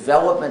a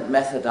development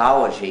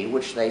methodology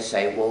which they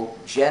say will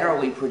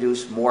generally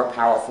produce more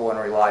powerful and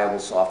reliable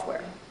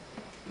software.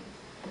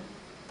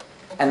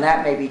 And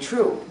that may be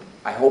true.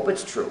 I hope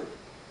it's true.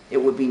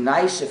 It would be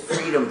nice if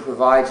freedom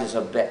provides as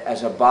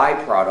a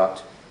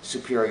byproduct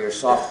superior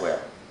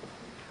software.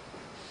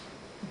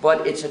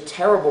 But it's a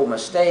terrible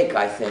mistake,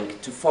 I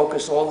think, to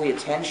focus all the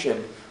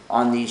attention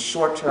on these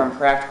short-term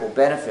practical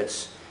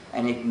benefits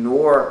and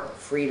ignore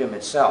freedom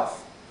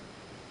itself.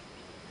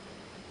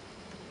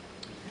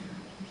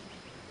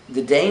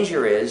 The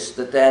danger is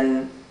that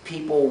then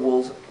people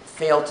will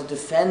fail to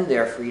defend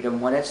their freedom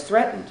when it's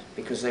threatened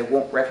because they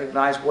won't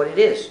recognize what it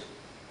is.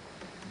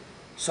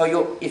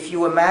 So if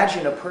you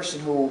imagine a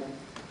person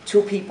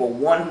two people,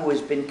 one who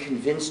has been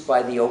convinced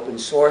by the open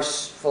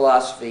source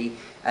philosophy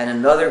and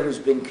another who's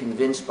been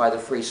convinced by the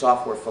free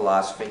software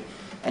philosophy,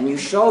 and you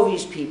show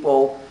these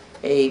people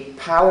a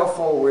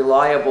powerful,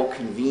 reliable,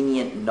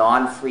 convenient,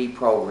 non-free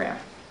program,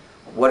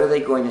 what are they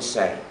going to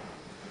say?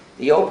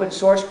 The open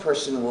source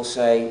person will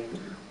say,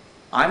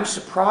 I'm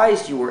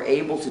surprised you were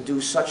able to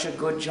do such a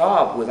good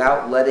job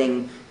without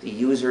letting the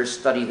users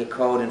study the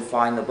code and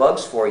find the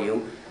bugs for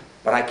you,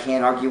 but I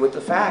can't argue with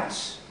the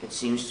facts. It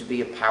seems to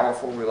be a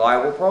powerful,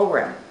 reliable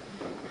program,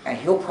 and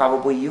he'll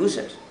probably use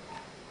it.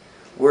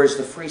 Whereas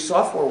the free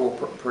software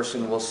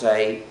person will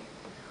say,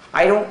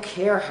 I don't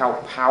care how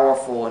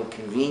powerful and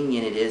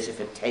convenient it is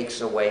if it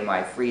takes away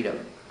my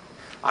freedom.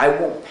 I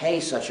won't pay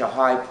such a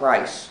high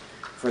price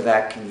for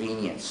that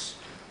convenience.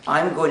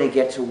 I'm going to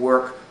get to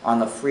work on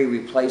the free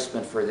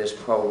replacement for this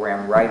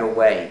program right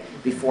away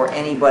before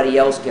anybody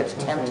else gets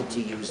tempted to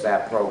use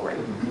that program.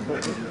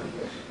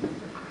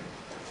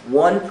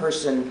 One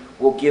person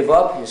will give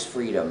up his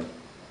freedom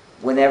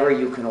whenever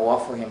you can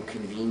offer him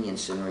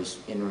convenience in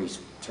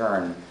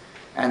return,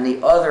 and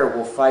the other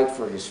will fight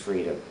for his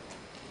freedom.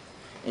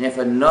 And if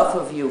enough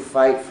of you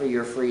fight for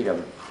your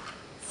freedom,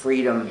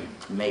 freedom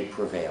may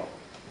prevail.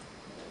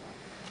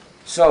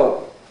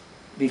 So,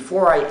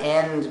 before I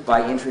end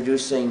by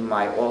introducing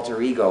my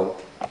alter ego,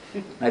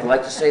 I'd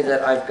like to say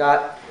that I've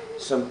got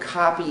some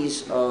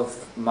copies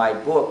of my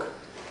book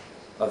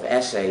of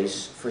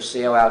essays for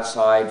sale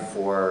outside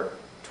for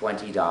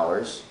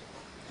 $20.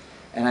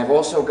 And I've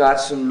also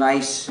got some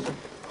nice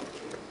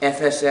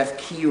FSF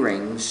key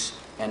rings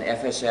and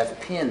FSF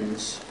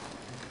pins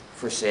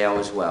for sale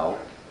as well.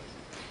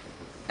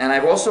 And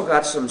I've also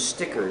got some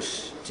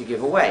stickers to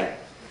give away.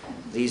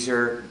 These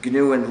are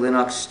GNU and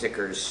Linux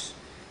stickers.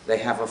 They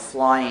have a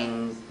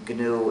flying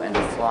GNU and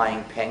a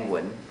flying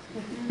penguin,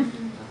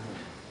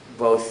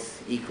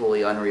 both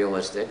equally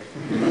unrealistic.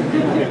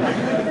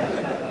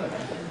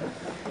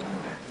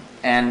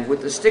 And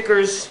with the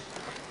stickers,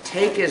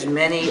 take as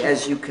many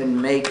as you can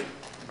make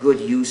good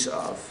use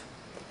of.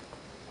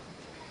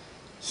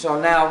 So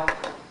now,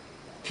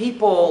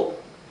 people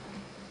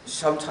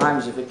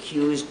sometimes have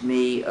accused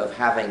me of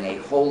having a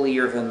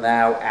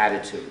holier-than-thou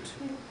attitude.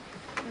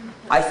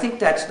 I think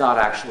that's not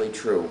actually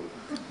true.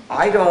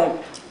 I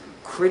don't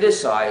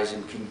criticize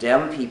and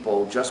condemn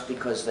people just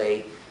because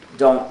they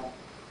don't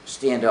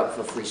stand up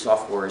for free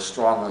software as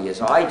strongly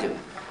as I do.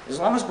 As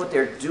long as what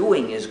they're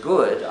doing is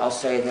good, I'll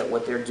say that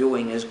what they're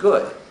doing is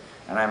good,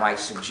 and I might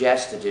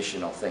suggest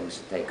additional things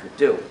that they could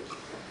do.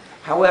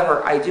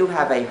 However, I do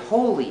have a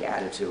holy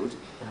attitude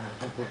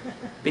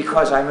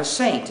because I'm a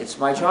saint. It's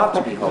my job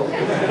to be holy.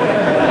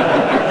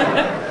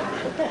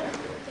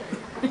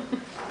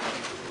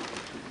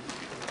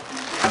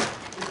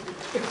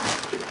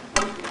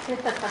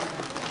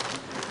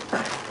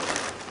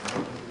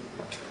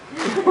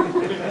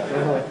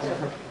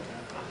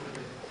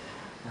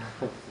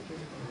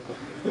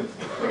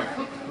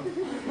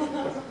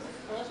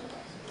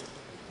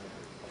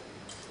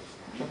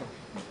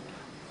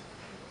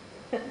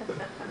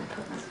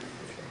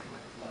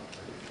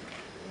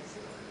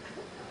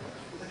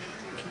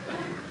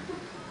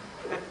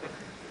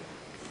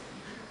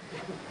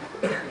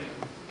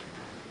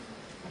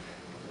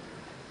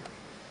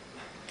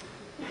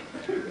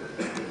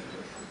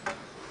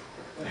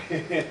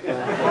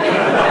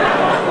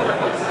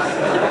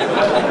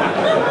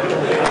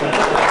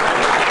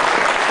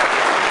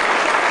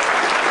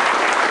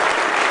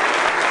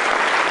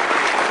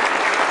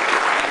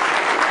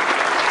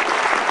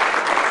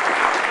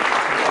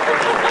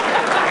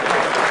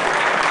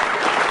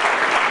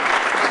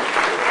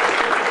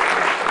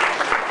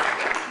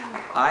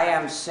 I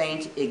am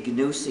Saint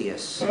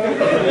Ignatius of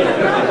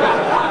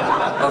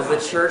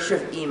the Church of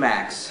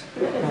Emacs.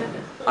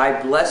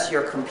 I bless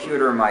your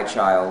computer, my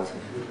child.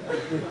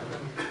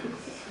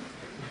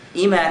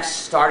 Emacs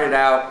started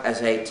out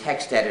as a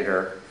text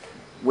editor,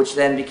 which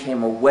then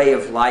became a way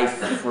of life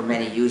for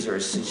many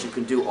users, since you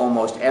could do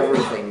almost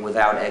everything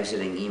without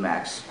exiting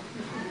Emacs,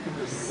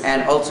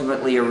 and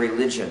ultimately a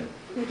religion.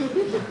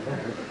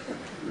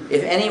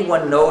 If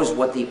anyone knows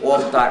what the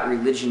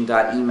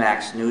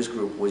alt.religion.emacs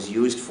newsgroup was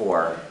used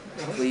for,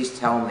 please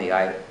tell me.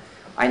 I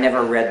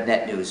never read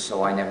NetNews,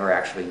 so I never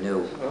actually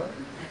knew.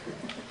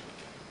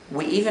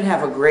 We even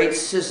have a great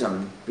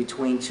schism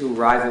between two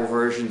rival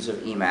versions of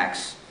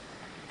Emacs,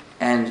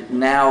 and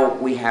now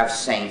we have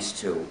saints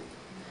too.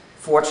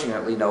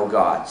 Fortunately, no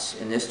gods.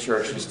 In this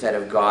church, instead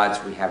of gods,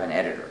 we have an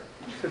editor.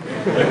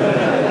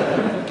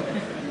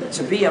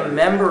 To be a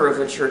member of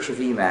the Church of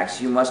Emacs,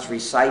 you must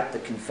recite the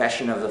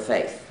Confession of the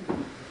Faith.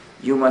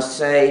 You must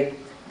say,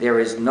 there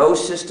is no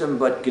system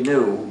but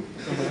GNU,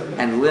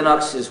 and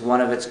Linux is one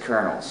of its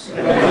kernels.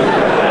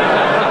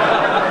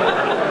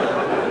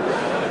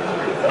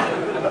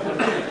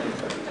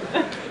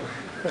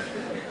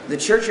 The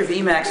Church of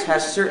Emacs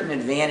has certain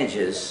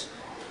advantages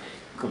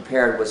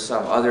compared with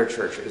some other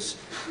churches.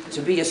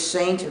 To be a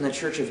saint in the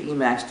Church of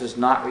Emacs does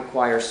not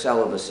require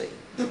celibacy.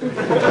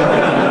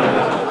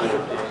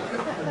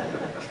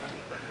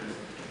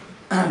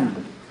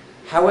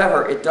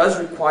 However, it does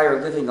require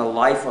living a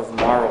life of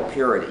moral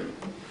purity.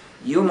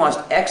 You must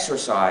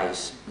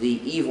exorcise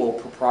the evil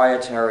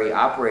proprietary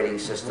operating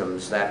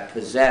systems that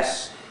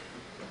possess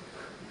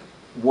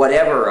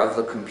whatever of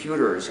the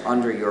computers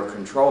under your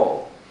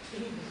control,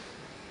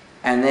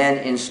 and then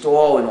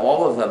install in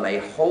all of them a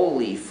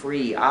wholly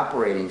free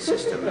operating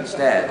system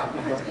instead,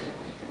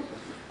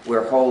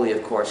 where wholly,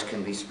 of course,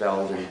 can be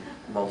spelled in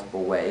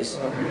multiple ways,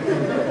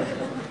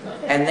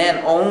 and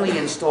then only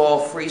install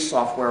free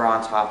software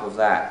on top of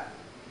that.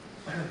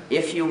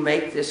 If you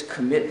make this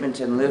commitment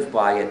and live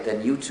by it,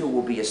 then you too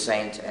will be a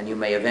saint, and you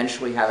may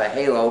eventually have a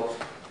halo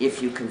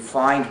if you can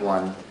find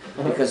one,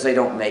 because they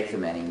don't make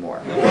them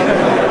anymore.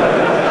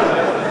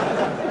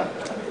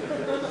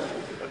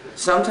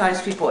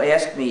 Sometimes people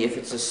ask me if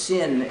it's a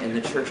sin in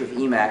the Church of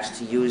Emacs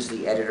to use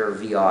the editor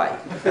VI.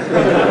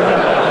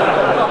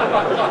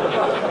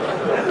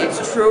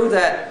 It's true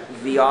that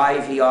VI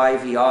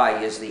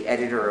is the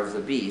editor of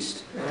the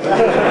beast.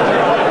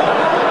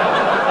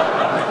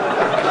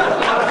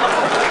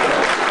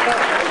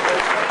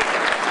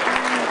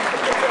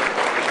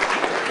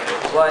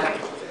 But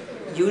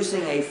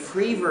using a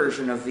free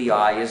version of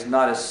VI is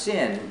not a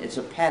sin, it's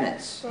a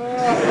penance.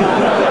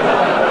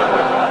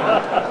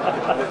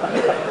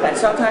 And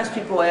sometimes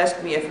people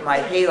ask me if my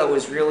Halo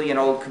is really an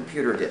old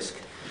computer disk.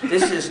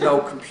 This is no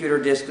computer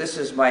disk, this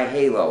is my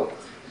Halo.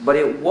 But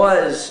it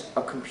was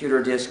a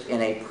computer disk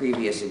in a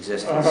previous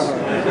existence.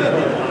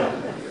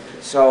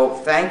 So,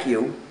 thank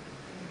you.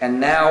 And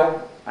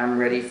now I'm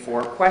ready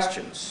for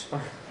questions.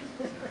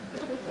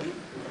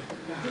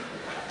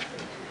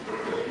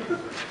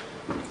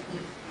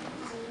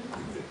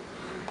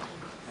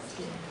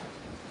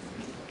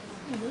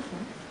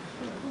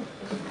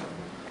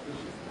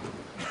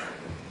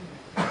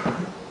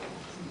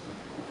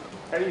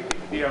 How do you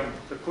think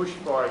the push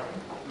by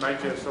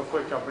major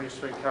software companies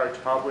to encourage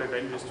hardware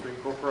vendors to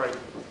incorporate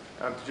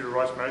digital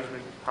rights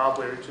management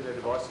hardware into their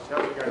devices? How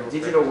are you going to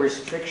digital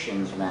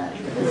restrictions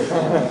management.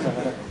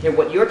 Okay,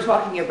 what you're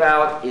talking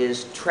about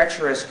is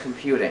treacherous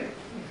computing.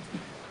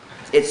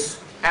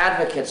 Its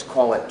advocates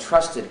call it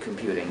trusted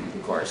computing,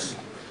 of course.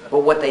 But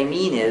what they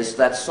mean is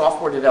that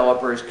software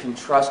developers can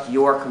trust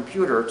your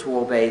computer to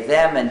obey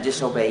them and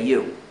disobey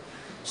you.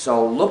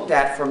 So looked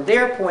at from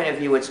their point of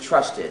view, it's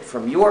trusted.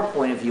 From your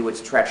point of view,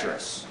 it's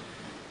treacherous.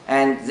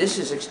 And this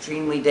is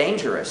extremely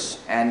dangerous,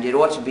 and it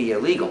ought to be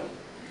illegal.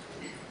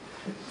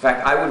 In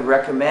fact, I would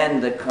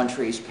recommend that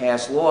countries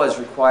pass laws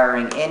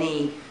requiring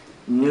any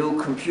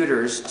new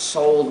computers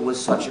sold with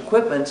such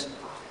equipment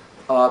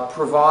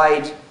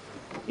provide,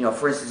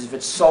 for instance, if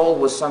it's sold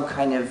with some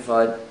kind of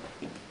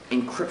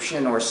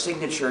encryption or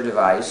signature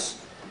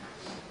device,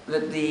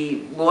 that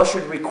the law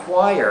should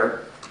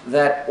require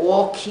that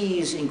all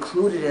keys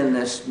included in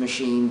this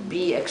machine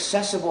be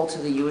accessible to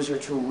the user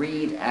to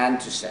read and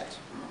to set.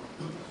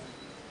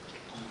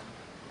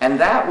 And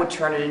that would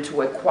turn it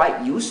into a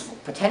quite useful,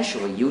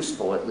 potentially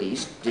useful at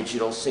least,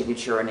 digital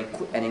signature and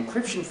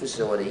encryption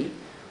facility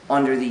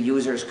under the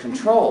user's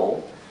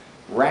control,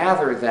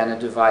 rather than a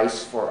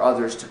device for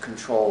others to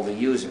control the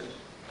user.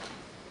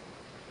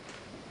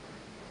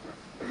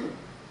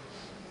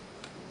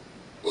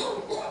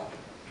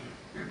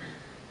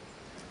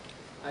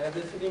 I have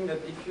the feeling that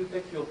if you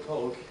take your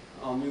talk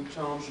and you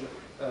change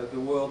the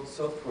word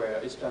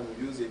software each time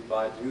you use it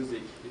by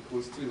music, it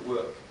will still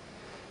work.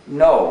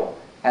 No,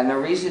 and the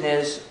reason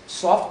is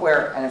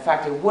software, and in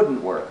fact it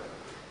wouldn't work.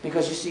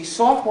 Because you see,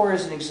 software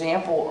is an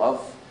example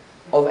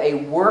of a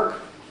work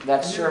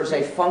that serves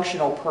a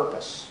functional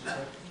purpose.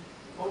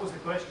 What was the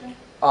question?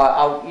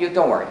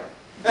 Don't worry.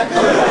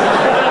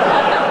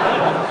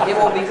 It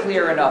will be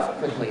clear enough,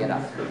 quickly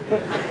enough.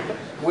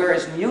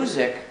 Whereas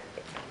music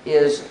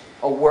is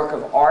a work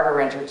of art or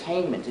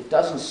entertainment. It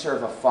doesn't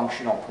serve a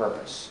functional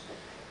purpose.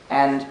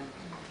 And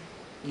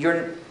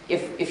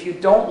if you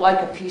don't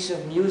like a piece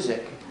of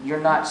music, you're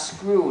not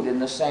screwed in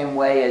the same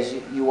way as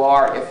you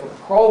are if a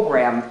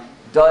program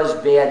does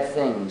bad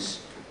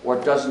things or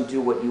doesn't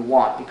do what you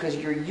want, because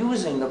you're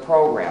using the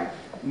program.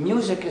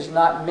 Music is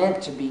not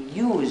meant to be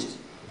used,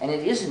 and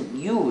it isn't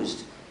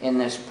used in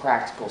this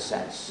practical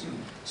sense.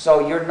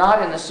 So you're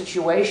not in a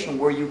situation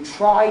where you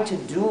try to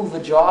do the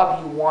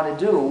job you want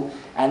to do,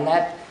 and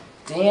that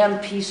damn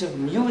piece of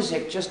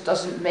music just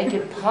doesn't make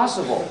it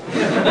possible.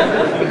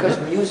 Because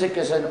music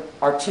is an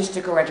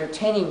artistic or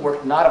entertaining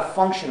work, not a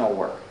functional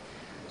work.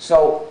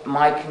 So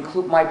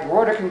my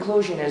broader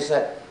conclusion is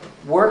that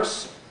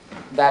works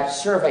that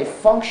serve a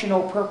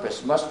functional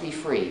purpose must be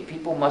free.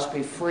 People must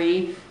be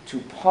free to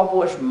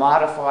publish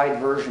modified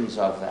versions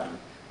of them,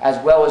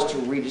 as well as to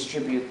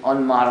redistribute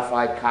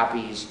unmodified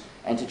copies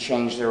and to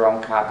change their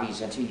own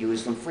copies and to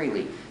use them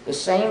freely. The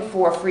same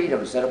four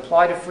freedoms that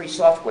apply to free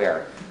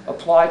software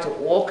apply to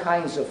all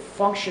kinds of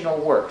functional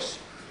works,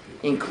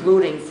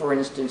 including, for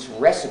instance,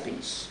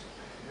 recipes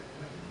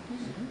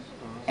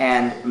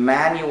and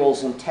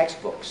manuals and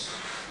textbooks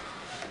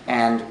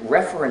and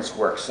reference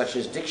works such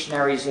as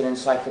dictionaries and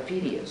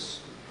encyclopedias.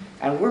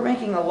 And we're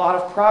making a lot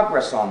of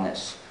progress on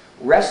this.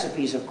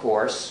 Recipes, of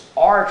course,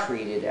 are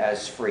treated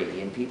as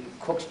free, and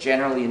cooks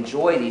generally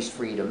enjoy these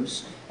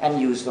freedoms and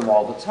use them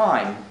all the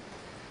time.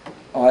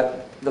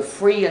 The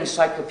free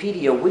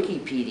encyclopedia,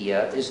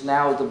 Wikipedia, is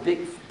now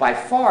by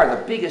far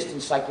the biggest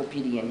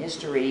encyclopedia in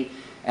history,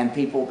 and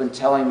people have been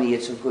telling me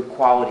it's of good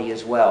quality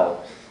as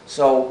well.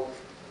 So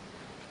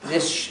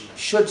this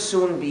should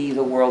soon be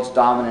the world's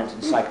dominant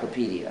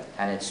encyclopedia,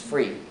 and it's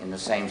free in the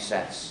same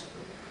sense.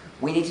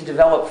 We need to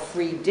develop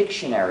free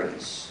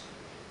dictionaries.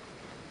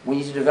 We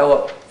need to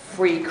develop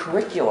free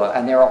curricula,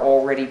 and there are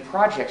already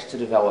projects to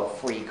develop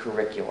free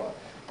curricula.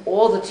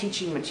 All the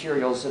teaching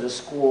materials that a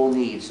school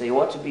needs, they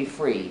ought to be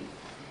free.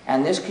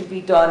 And this could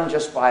be done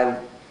just by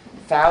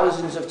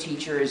thousands of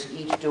teachers,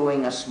 each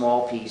doing a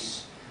small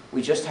piece.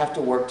 We just have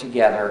to work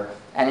together,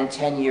 and in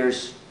 10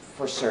 years,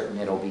 for certain,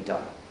 it'll be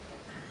done.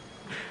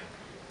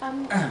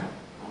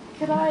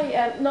 Could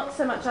I not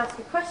so much ask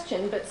a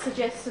question, but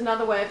suggest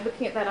another way of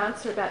looking at that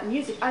answer about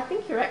music? I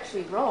think you're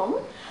actually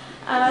wrong.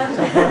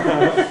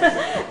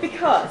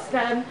 Because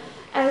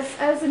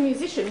as a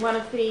musician, one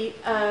of the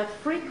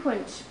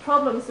frequent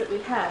problems that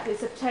we have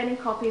is obtaining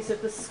copies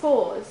of the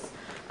scores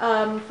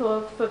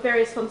for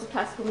various forms of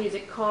classical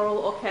music, choral,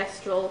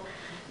 orchestral.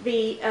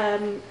 The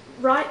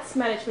rights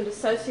management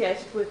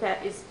associated with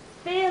that is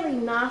fairly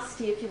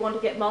nasty if you want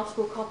to get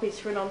multiple copies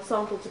for an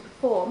ensemble to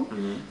perform.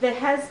 Mm-hmm. There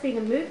has been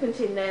a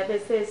movement in there.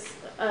 There's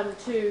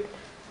to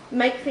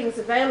make things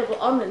available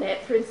on the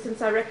net. For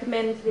instance, I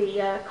recommend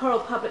the Choral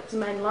Public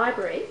Domain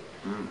Library.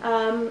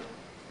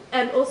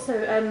 And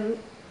also,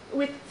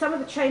 with some of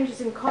the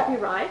changes in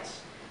copyright,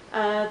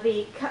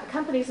 the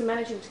companies are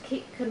managing to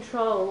keep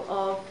control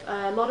of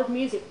a lot of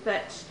music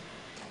that,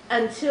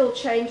 until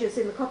changes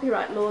in the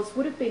copyright laws,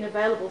 would have been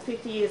available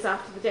 50 years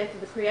after the death of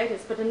the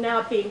creators, but are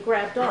now being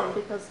grabbed on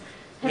because...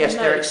 Yes,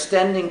 they're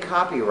extending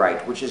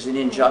copyright, which is an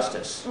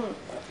injustice.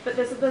 But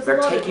there's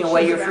they're taking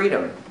away your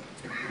freedom.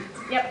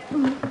 Yep.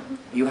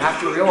 You have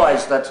to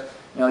realize that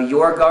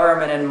your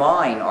government and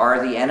mine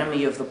are the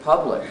enemy of the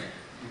public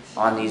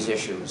on these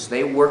issues.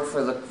 They work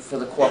for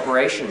the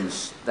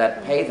corporations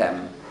that pay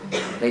them.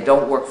 They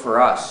don't work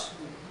for us.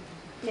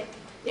 Yeah.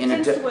 It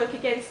tends to work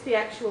against the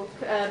actual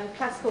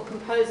classical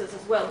composers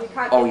as well, who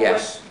can't get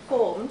works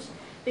performed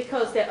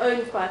because they're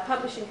owned by a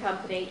publishing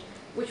company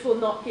which will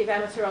not give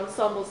amateur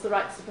ensembles the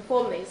rights to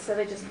perform these, so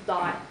they just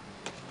die.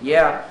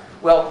 Yeah,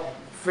 well,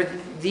 for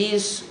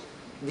these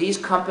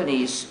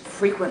companies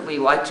frequently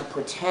like to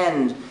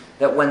pretend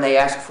that when they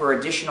ask for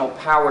additional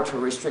power to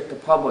restrict the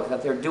public,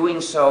 that they're doing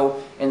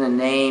so in the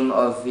name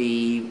of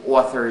the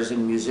authors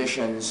and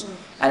musicians.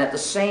 And at the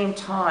same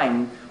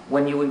time,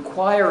 when you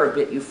inquire a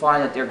bit, you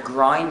find that they're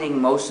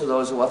grinding most of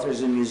those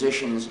authors and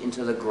musicians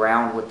into the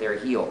ground with their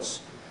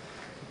heels.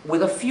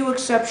 With a few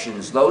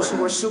exceptions, those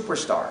who are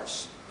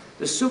superstars.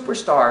 The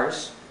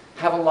superstars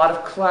have a lot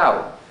of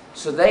clout,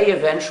 so they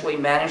eventually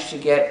manage to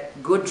get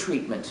good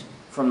treatment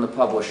from the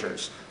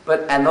publishers.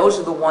 And those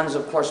are the ones,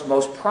 of course,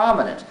 most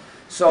prominent.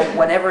 So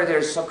whenever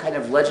there's some kind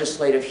of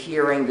legislative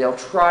hearing, they'll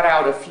trot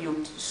out a few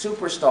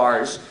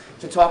superstars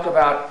to talk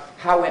about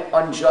how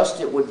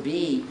unjust it would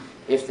be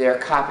if their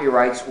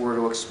copyrights were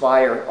to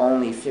expire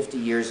only 50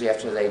 years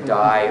after they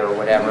die or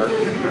whatever.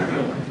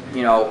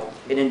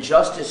 An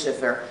injustice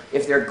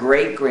if their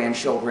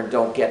great-grandchildren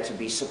don't get to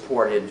be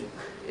supported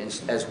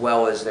as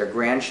well as their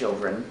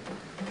grandchildren.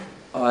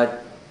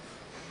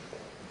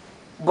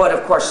 But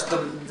of course,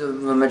 the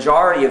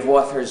majority of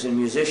authors and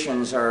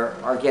musicians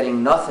are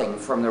getting nothing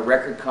from the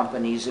record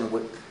companies,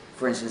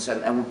 for instance,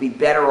 and would be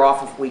better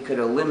off if we could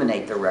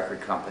eliminate the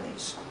record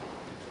companies.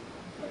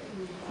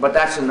 But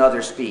that's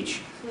another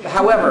speech.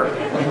 However,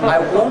 I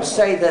won't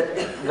say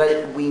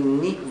that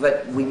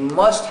we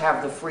must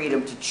have the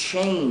freedom to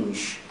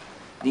change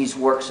these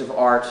works of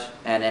art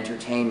and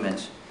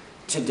entertainment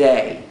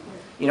today.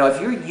 You know,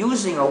 if you're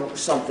using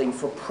something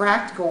for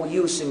practical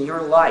use in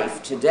your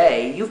life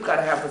today, you've got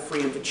to have the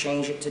freedom to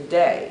change it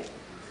today.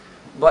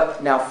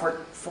 But now, for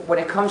when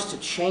it comes to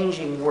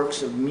changing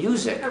works of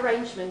music,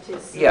 Arrangement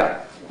is...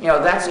 yeah, you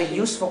know, that's a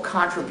useful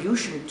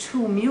contribution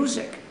to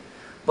music.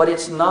 But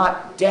it's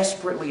not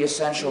desperately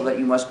essential that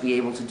you must be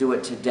able to do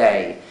it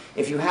today.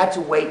 If you had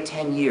to wait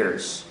 10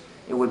 years,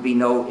 it would be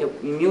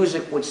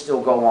music would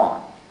still go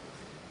on.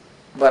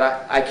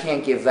 But I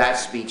can't give that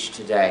speech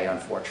today,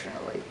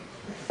 unfortunately.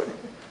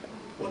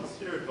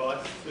 What's your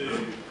advice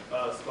to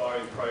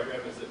aspiring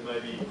programmers that may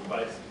be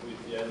faced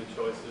with the only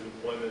choice of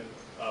employment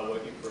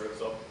working for a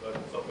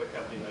software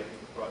company making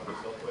proprietary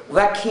software? Well,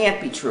 that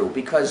can't be true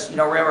because, you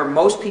know, remember,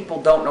 most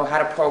people don't know how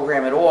to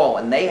program at all,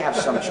 and they have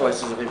some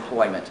choices of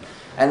employment.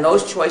 And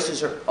those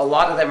choices, a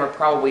lot of them are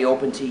probably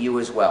open to you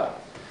as well.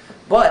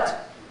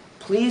 But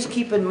please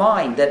keep in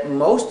mind that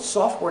most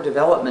software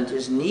development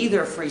is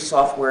neither free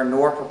software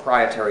nor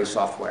proprietary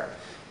software.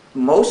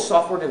 Most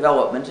software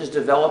development is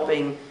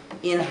developing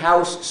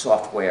in-house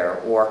software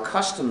or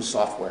custom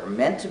software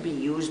meant to be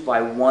used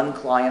by one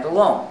client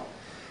alone.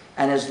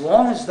 And as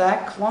long as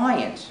that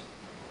client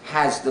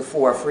has the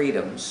 4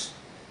 freedoms,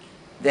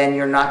 then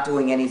you're not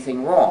doing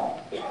anything wrong.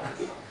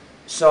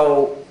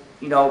 So,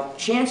 you know,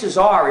 chances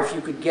are if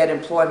you could get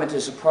employment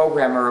as a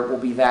programmer, it will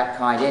be that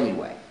kind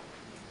anyway.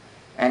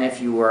 And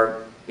if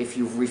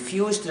you've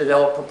refused to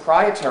develop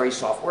proprietary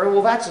software,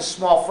 well, that's a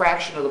small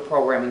fraction of the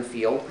programming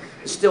field.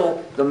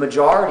 Still, the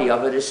majority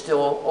of it is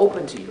still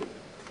open to you.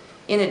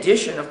 In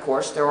addition, of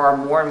course, there are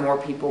more and more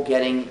people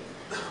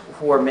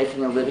who are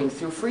making a living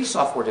through free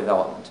software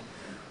development.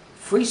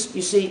 You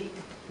see,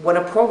 when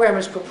a program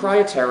is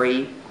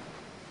proprietary,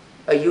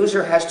 a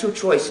user has 2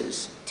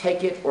 choices: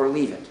 take it or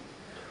leave it.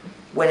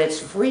 When it's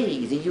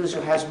free, the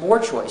user has more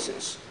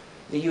choices.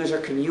 The user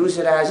can use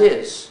it as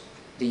is.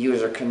 The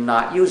user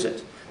cannot use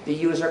it. The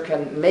user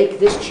can make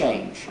this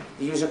change.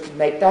 The user can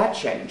make that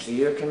change. The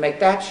user can make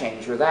that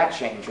change or that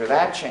change or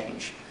that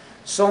change.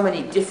 So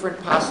many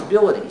different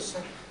possibilities.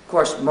 Of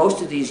course,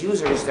 most of these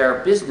users, they're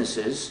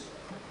businesses,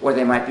 or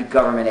they might be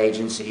government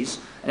agencies,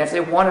 and if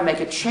they want to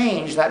make a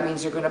change, that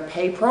means they're going to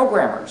pay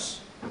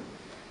programmers.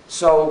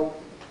 So,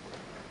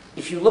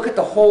 if you look at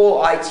the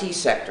whole IT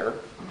sector,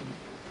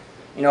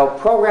 you know,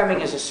 programming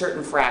is a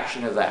certain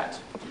fraction of that.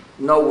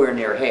 Nowhere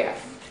near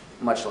half,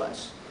 much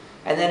less.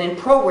 And then in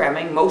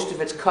programming, most of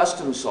it's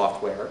custom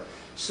software.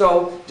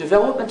 So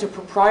development of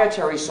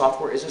proprietary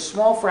software is a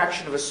small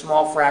fraction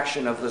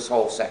of this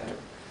whole sector.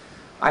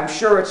 I'm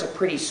sure it's a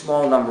pretty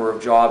small number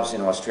of jobs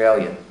in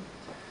Australia.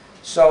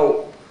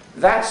 So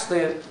that's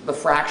the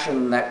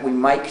fraction that we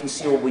might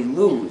conceivably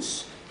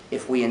lose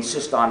if we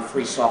insist on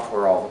free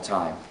software all the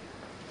time.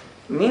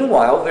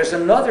 Meanwhile, there's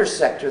another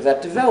sector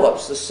that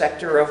develops, the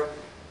sector of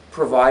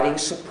providing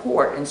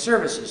support and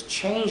services,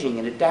 changing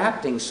and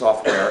adapting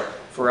software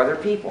for other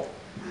people,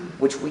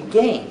 which we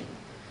gain.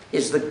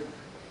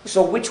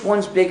 So which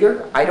one's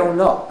bigger? I don't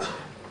know.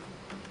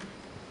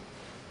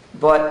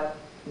 But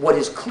what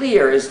is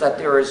clear is that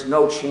there is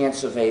no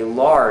chance of a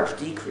large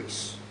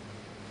decrease.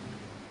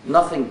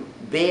 Nothing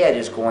bad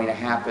is going to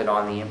happen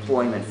on the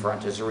employment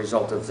front as a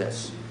result of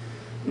this.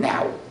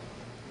 Now,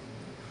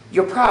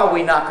 you're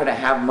probably not going to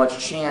have much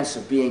chance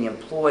of being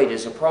employed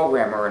as a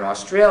programmer in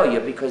Australia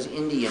because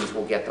Indians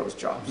will get those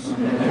jobs.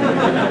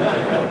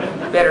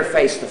 Better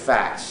face the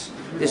facts.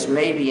 This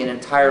may be an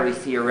entirely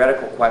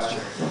theoretical question.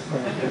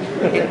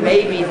 It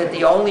may be that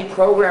the only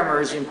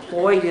programmers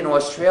employed in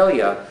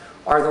Australia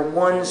are the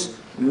ones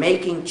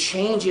making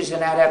changes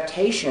and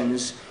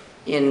adaptations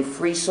in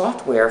free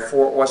software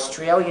for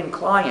Australian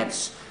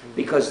clients,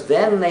 because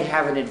then they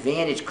have an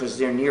advantage because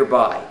they're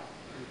nearby.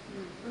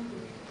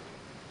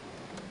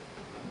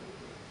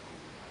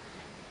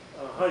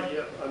 Hi,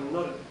 yeah, I'm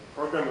not a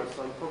programmer,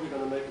 so I'm probably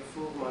going to make a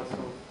fool of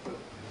myself, but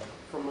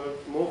from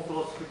a more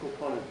philosophical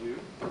point of view,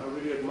 I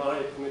really admire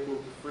your commitment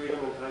to freedom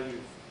and how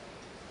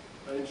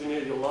you've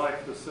engineered your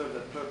life to serve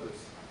that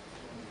purpose.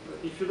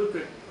 But if you look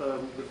at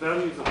the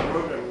values of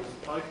programmers,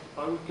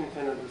 I would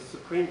contend that the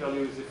supreme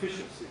value is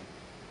efficiency,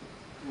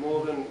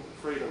 more than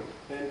freedom.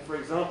 And for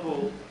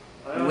example,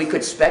 we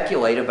could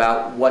speculate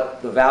about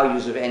what the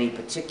values of any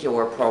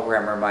particular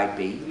programmer might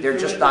be. They're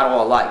just not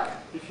all alike.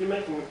 If you're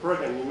making a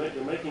program,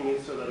 you're making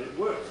it so that it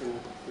works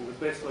in the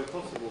best way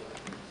possible.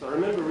 So I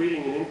remember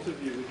reading an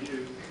interview with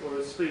you, or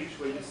a speech,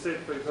 where you said,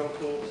 for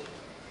example,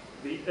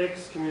 the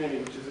X community,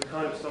 which is a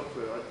kind of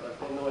software, I've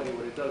got no idea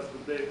what it does,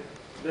 but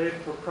they're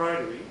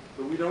proprietary,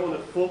 but we don't want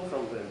to fork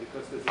from them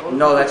because there's a lot of...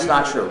 No, that's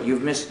not true. You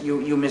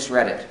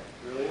misread it.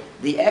 Really?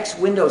 The X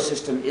Windows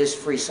system is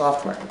free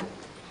software.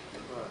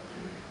 Right.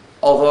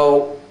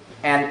 Although,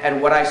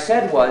 and what I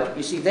said was,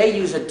 you see, they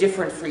use a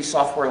different free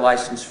software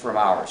license from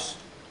ours.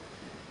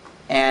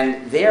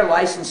 And their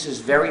license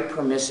is very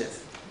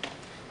permissive.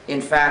 In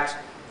fact,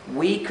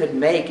 we could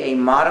make a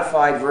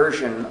modified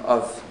version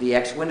of the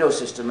X Windows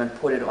system and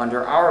put it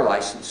under our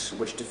license,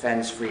 which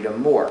defends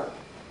freedom more.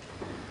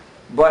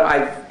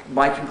 But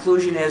my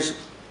conclusion is,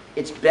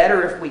 it's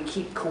better if we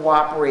keep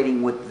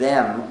cooperating with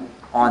them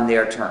on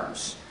their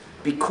terms,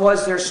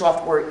 because their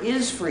software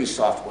is free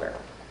software,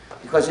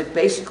 because it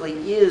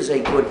basically is a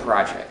good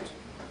project.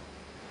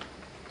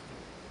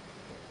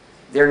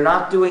 They're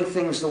not doing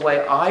things the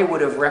way I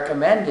would have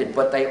recommended,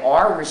 but they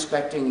are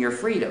respecting your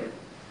freedom.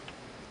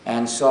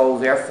 And so,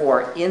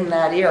 therefore, in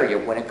that area,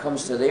 when it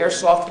comes to their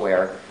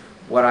software,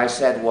 what I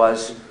said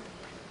was,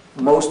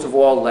 most of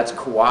all, let's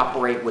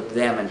cooperate with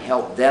them and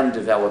help them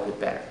develop it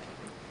better.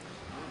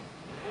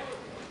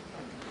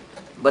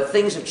 But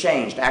things have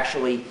changed.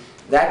 Actually,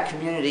 that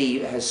community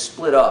has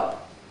split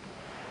up.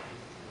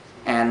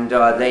 And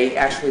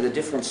the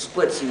different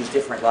splits use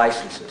different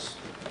licenses.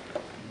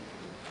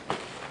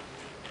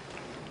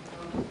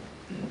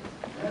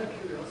 Out of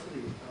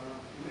curiosity,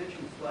 you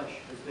mentioned Flash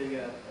as being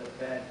a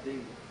bad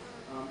thing.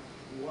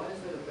 Why is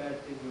that a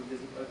bad thing when there's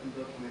an open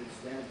documented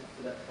standard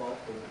for that file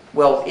format?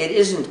 Well, it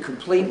isn't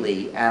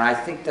completely, and I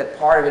think that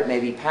part of it may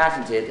be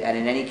patented, and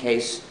in any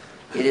case,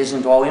 it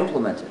isn't all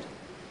implemented.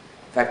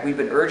 In fact, we've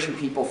been urging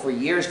people for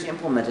years to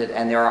implement it,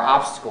 and there are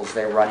obstacles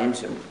they run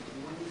into. When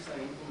you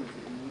say implement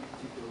it in any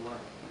particular way?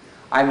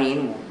 I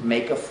mean,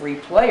 make a free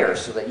player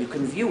so that you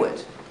can view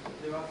it.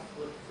 There are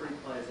free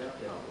players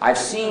out there. I've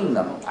seen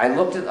them. I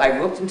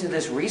looked into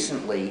this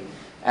recently,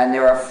 and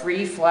there are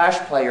free Flash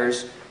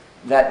players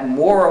that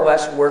more or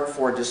less work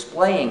for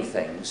displaying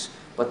things,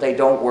 but they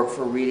don't work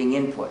for reading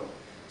input.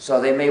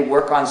 So they may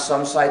work on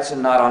some sites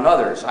and not on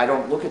others. I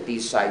don't look at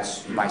these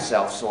sites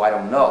myself, so I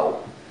don't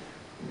know.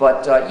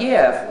 But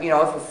yeah,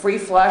 if a free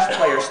Flash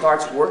player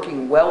starts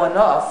working well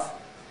enough,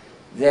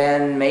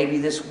 then maybe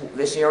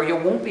this area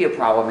won't be a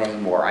problem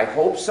anymore. I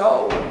hope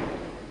so.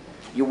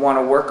 You want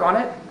to work on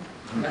it?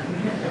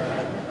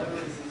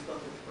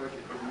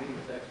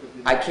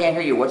 I can't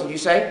hear you. What did you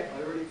say?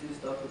 I already do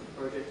stuff with the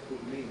project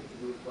called Ming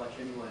to do with Flash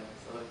anyway.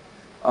 So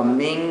A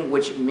Ming,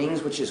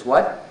 which is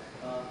what?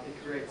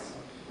 it creates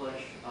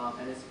Flash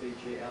and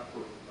SVG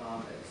output,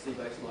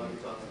 C-based library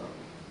type stuff.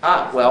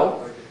 Ah,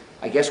 well,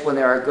 I guess when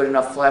there are good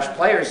enough Flash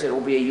players, it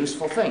will be a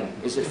useful thing.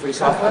 Is it free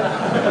software?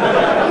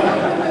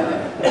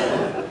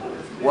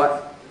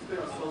 What? It's been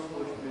on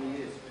SourceForge for many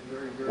years.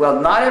 Very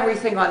Well, not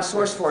everything on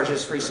SourceForge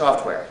is free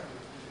software.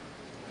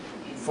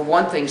 For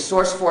one thing,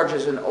 SourceForge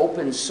is an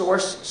open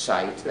source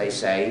site, they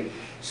say,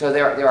 so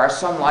there are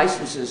some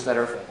licenses that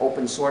are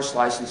open source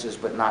licenses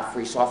but not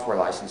free software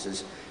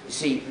licenses. You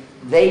see,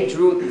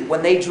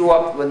 when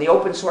the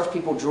open source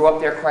people drew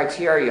up their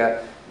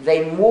criteria,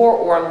 they more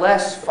or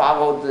less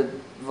followed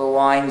the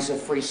lines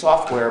of free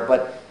software,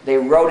 but they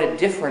wrote it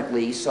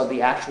differently, so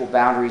the actual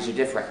boundaries are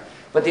different.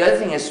 But the other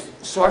thing is,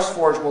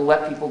 SourceForge will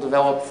let people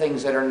develop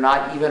things that are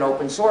not even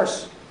open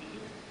source.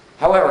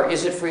 However,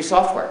 is it free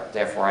software?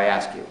 Therefore, I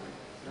ask you.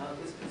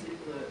 This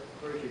particular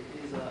project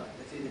is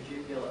it's either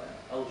GPL or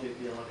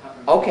LGPL. I can't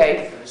remember.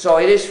 Okay, so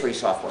it is free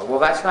software. Well,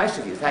 that's nice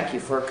of you. Thank you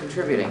for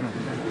contributing.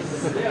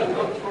 Yeah,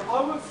 look,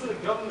 I work for the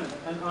government,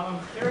 and I'm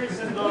curious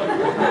to know,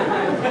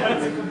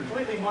 it's a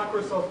completely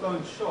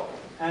Microsoft-owned shop,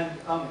 and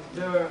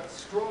there are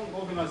strong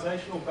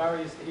organisational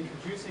barriers to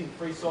introducing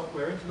free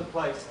software into the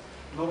place,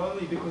 not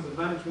only because of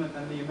management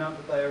and the amount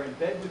that they are in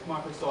bed with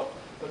Microsoft,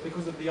 but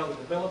because of the other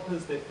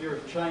developers, their fear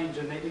of change,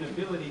 and their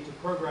inability to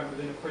program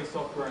within a free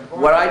software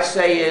environment. What I'd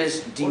say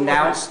is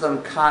denounce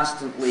them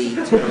constantly.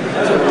 So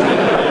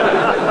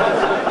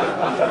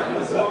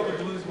I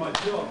could lose my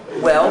job.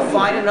 Well,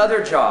 find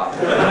another job.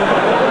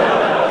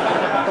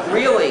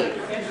 Really?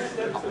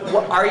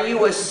 Are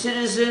you a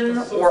citizen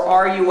or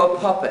are you a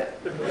puppet?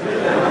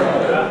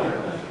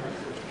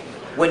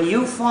 When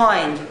you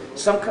find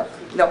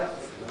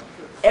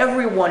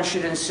everyone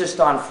should insist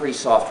on free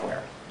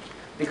software,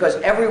 because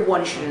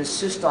everyone should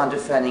insist on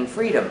defending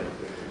freedom.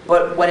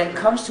 But when it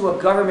comes to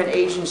a government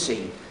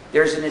agency,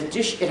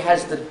 it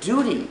has the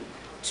duty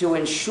to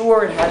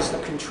ensure it has the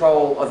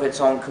control of its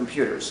own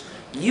computers.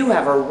 You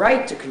have a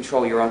right to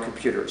control your own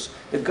computers.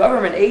 The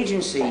government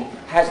agency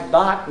has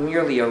not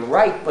merely a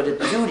right, but a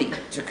duty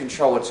to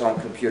control its own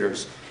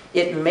computers.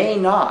 It may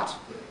not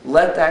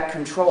let that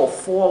control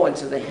fall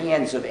into the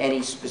hands of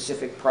any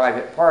specific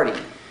private party,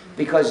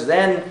 because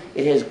then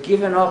it has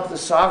given up the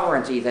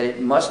sovereignty that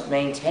it must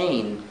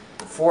maintain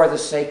for the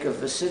sake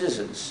of the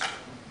citizens.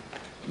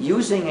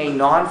 Using a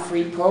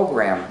non-free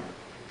program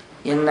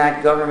in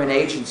that government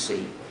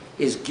agency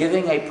is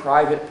giving a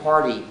private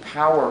party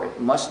power it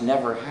must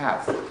never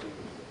have.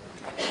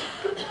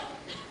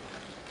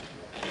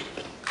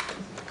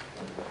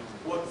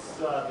 What's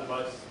the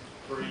most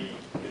free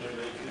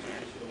distribution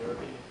in your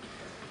opinion?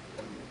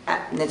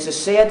 And it's a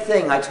sad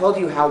thing. I told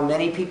you how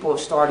many people have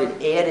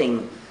started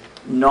adding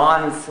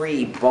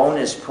non-free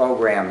bonus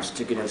programs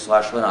to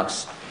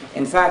GNU/Linux.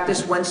 In fact,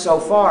 this went so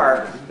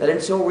far that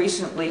until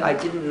recently I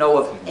didn't know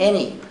of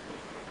any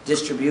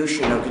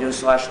distribution of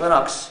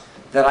GNU/Linux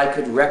that I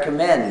could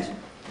recommend.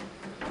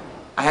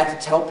 I had to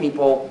tell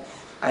people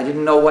I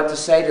didn't know what to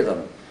say to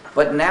them.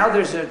 But now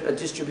there's a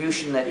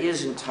distribution that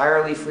is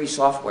entirely free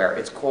software.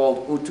 It's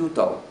called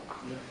Ututo.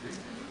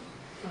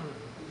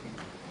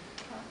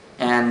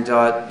 And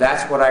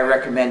that's what I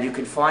recommend. You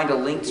can find a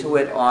link to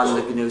it on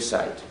the GNU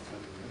site.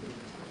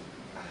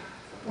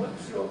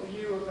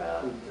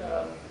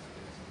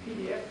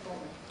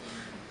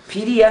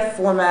 PDF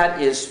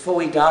format is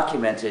fully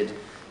documented.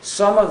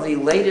 Some of the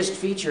latest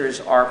features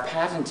are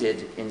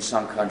patented in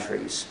some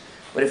countries.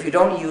 But if you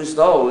don't use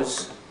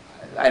those,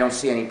 I don't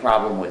see any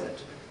problem with it.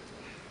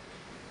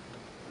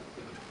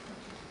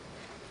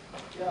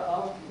 Yeah,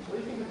 what do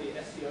you think of the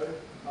SEO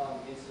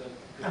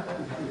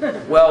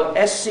incident? Well,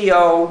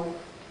 SCO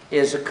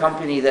is a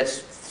company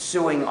that's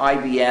suing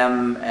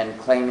IBM and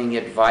claiming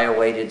it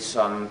violated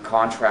some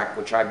contract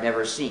which I've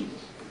never seen.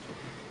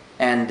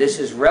 And this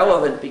is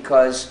relevant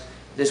because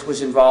this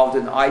was involved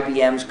in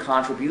IBM's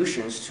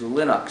contributions to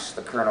Linux,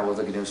 the kernel of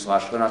the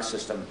GNU/Linux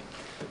system.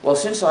 Well,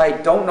 since I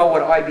don't know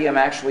what IBM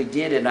actually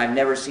did and I've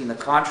never seen the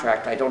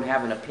contract, I don't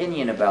have an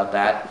opinion about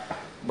that,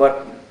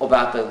 but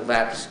about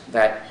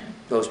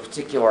those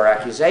particular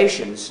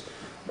accusations.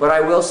 But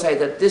I will say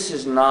that this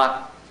is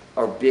not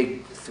a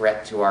big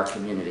threat to our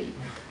community.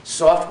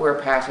 Software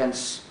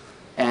patents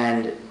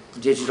and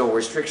digital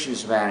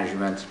restrictions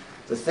management,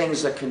 the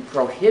things that can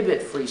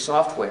prohibit free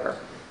software,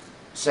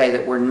 say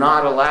that we're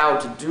not allowed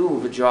to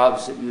do the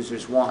jobs that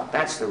users want.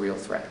 That's the real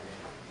threat.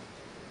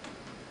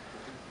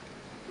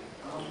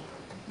 You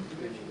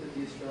mentioned that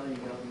the Australian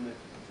government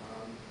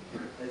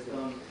has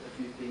done a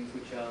few things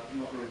which are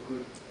not very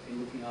good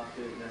in looking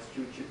after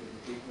stewardship of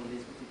the people in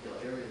these particular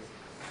areas.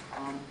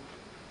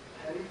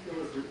 How do you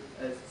feel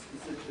as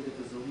specifically the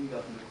Brazilian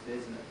government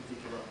fares in that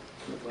particular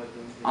way of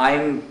doing things?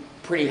 I'm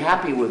pretty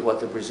happy with what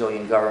the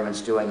Brazilian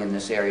government's doing in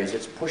this area.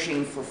 It's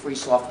pushing for free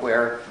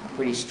software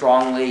pretty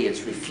strongly.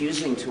 It's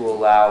refusing to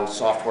allow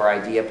software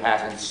idea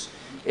patents.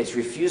 It's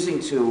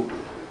refusing to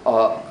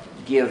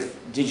give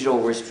digital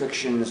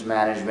restrictions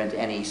management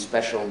any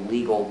special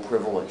legal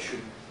privilege.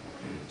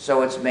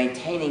 So it's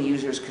maintaining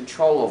users'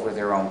 control over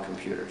their own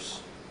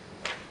computers.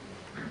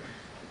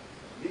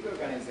 Big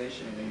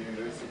organizations in the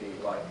university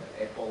like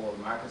Apple or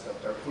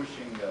Microsoft are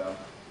pushing the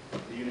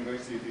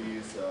university to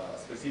use a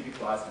specific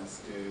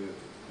license to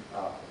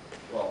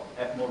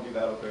have more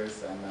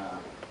developers and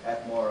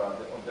have more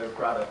of their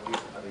product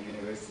used at the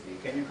university.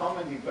 Can you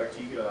comment in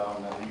particular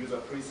on the use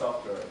of free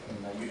software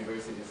in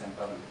universities and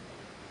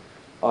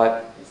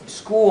public?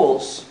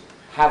 Schools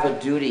have a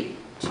duty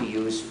to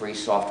use free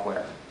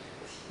software.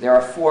 There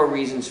are 4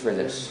 reasons for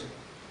this.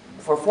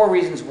 For 4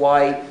 reasons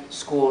why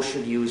schools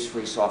should use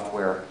free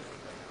software.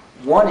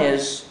 One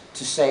is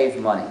to save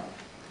money.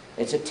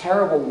 It's a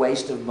terrible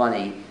waste of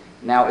money.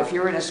 Now, if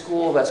you're in a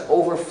school that's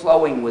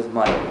overflowing with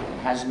money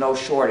and has no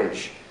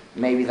shortage,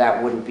 maybe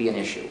that wouldn't be an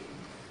issue.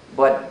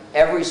 But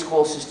every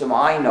school system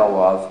I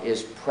know of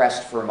is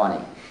pressed for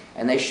money,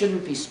 and they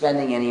shouldn't be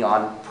spending any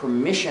on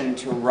permission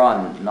to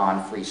run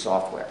non-free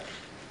software.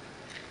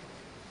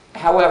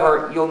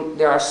 However,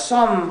 there are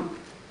some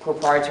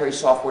proprietary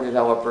software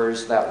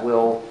developers that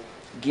will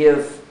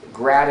give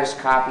gratis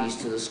copies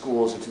to the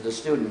schools and to the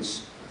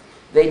students.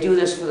 They do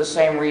this for the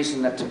same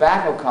reason that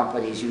tobacco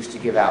companies used to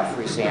give out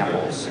free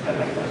samples.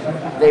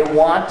 They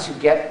want to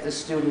get the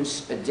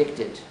students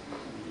addicted.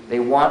 They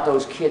want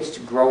those kids to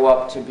grow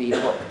up to be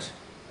hooked.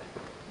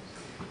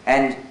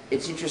 And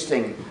it's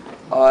interesting,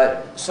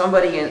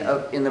 somebody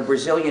in the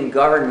Brazilian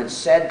government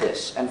said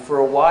this, and for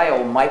a while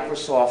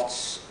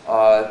Microsoft's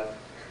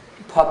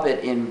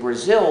puppet in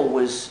Brazil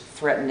was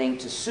threatening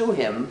to sue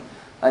him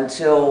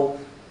until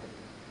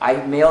I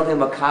mailed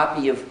him a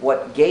copy of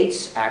what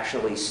Gates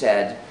actually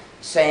said,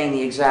 saying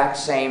the exact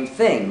same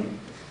thing.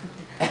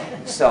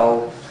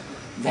 So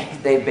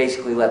they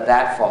basically let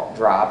that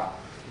drop.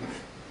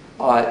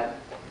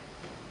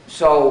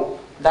 So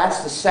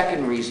that's the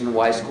second reason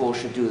why schools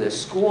should do this.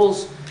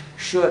 Schools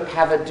should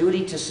have a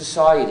duty to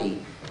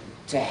society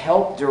to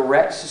help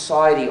direct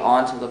society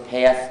onto the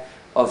path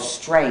of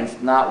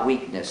strength, not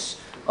weakness,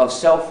 of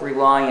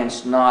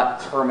self-reliance, not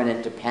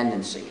permanent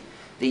dependency.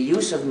 The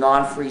use of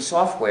non-free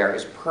software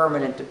is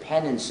permanent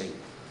dependency.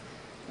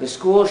 The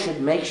schools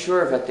should make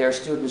sure that their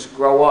students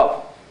grow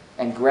up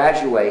and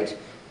graduate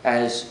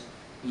as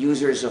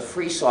users of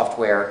free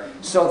software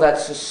so that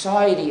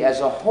society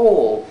as a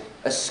whole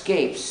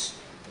escapes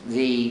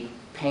the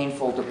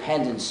painful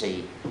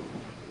dependency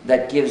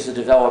that gives the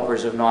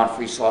developers of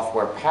non-free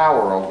software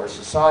power over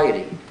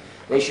society.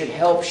 They should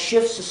help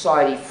shift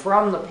society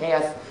from the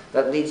path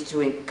that leads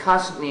to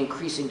constantly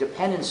increasing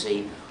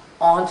dependency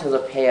onto the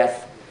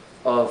path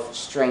of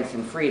strength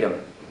and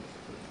freedom.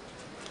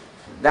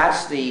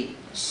 That's the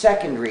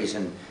second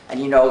reason. And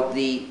you know,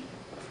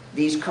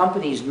 these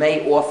companies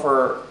may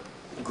offer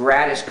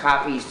gratis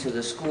copies to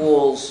the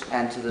schools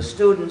and to the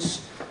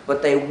students,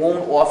 but they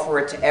won't offer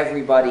it to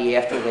everybody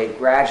after they've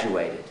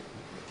graduated.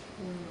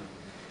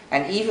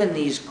 And even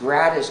these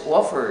gratis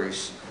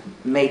offers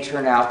may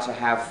turn out to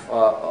have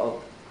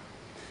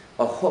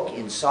a hook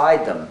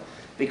inside them,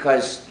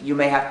 because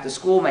the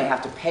school may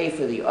have to pay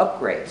for the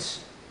upgrades.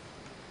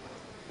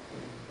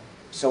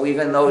 So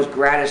even those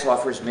gratis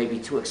offers may be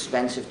too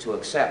expensive to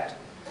accept.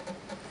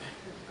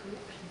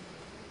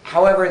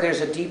 However,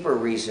 there's a deeper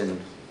reason.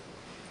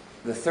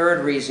 The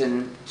third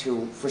reason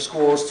for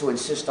schools to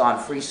insist on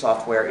free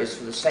software is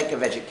for the sake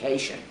of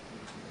education.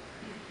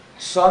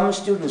 Some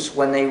students,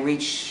 when they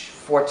reach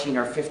 14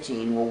 or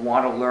 15 will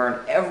want to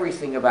learn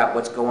everything about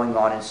what's going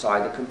on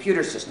inside the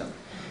computer system.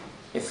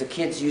 If the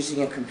kid's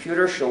using a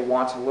computer, she'll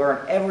want to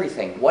learn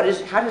everything.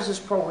 How does this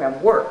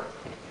program work?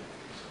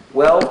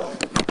 Well,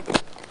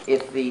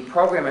 if the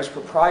program is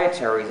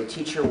proprietary, the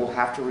teacher will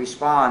have to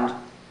respond,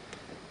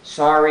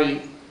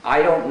 sorry,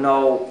 I don't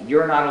know,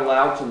 you're not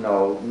allowed to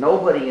know,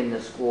 nobody in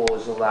the school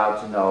is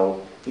allowed to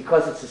know,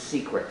 because it's a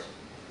secret.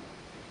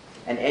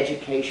 And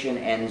education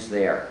ends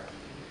there.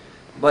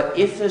 But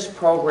if this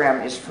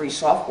program is free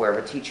software,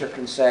 the teacher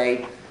can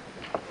say,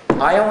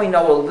 I only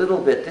know a little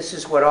bit, this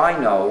is what I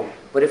know,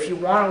 but if you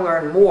want to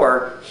learn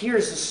more,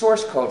 here's the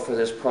source code for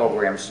this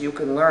program so you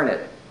can learn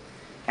it.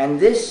 And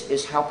this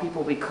is how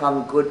people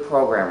become good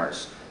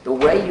programmers. The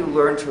way you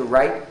learn to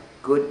write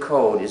good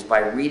code is by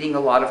reading a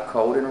lot of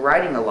code and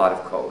writing a lot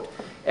of code.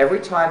 Every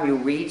time you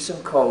read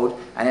some code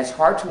and it's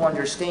hard to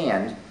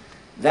understand,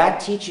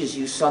 that teaches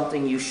you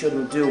something you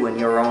shouldn't do in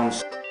your own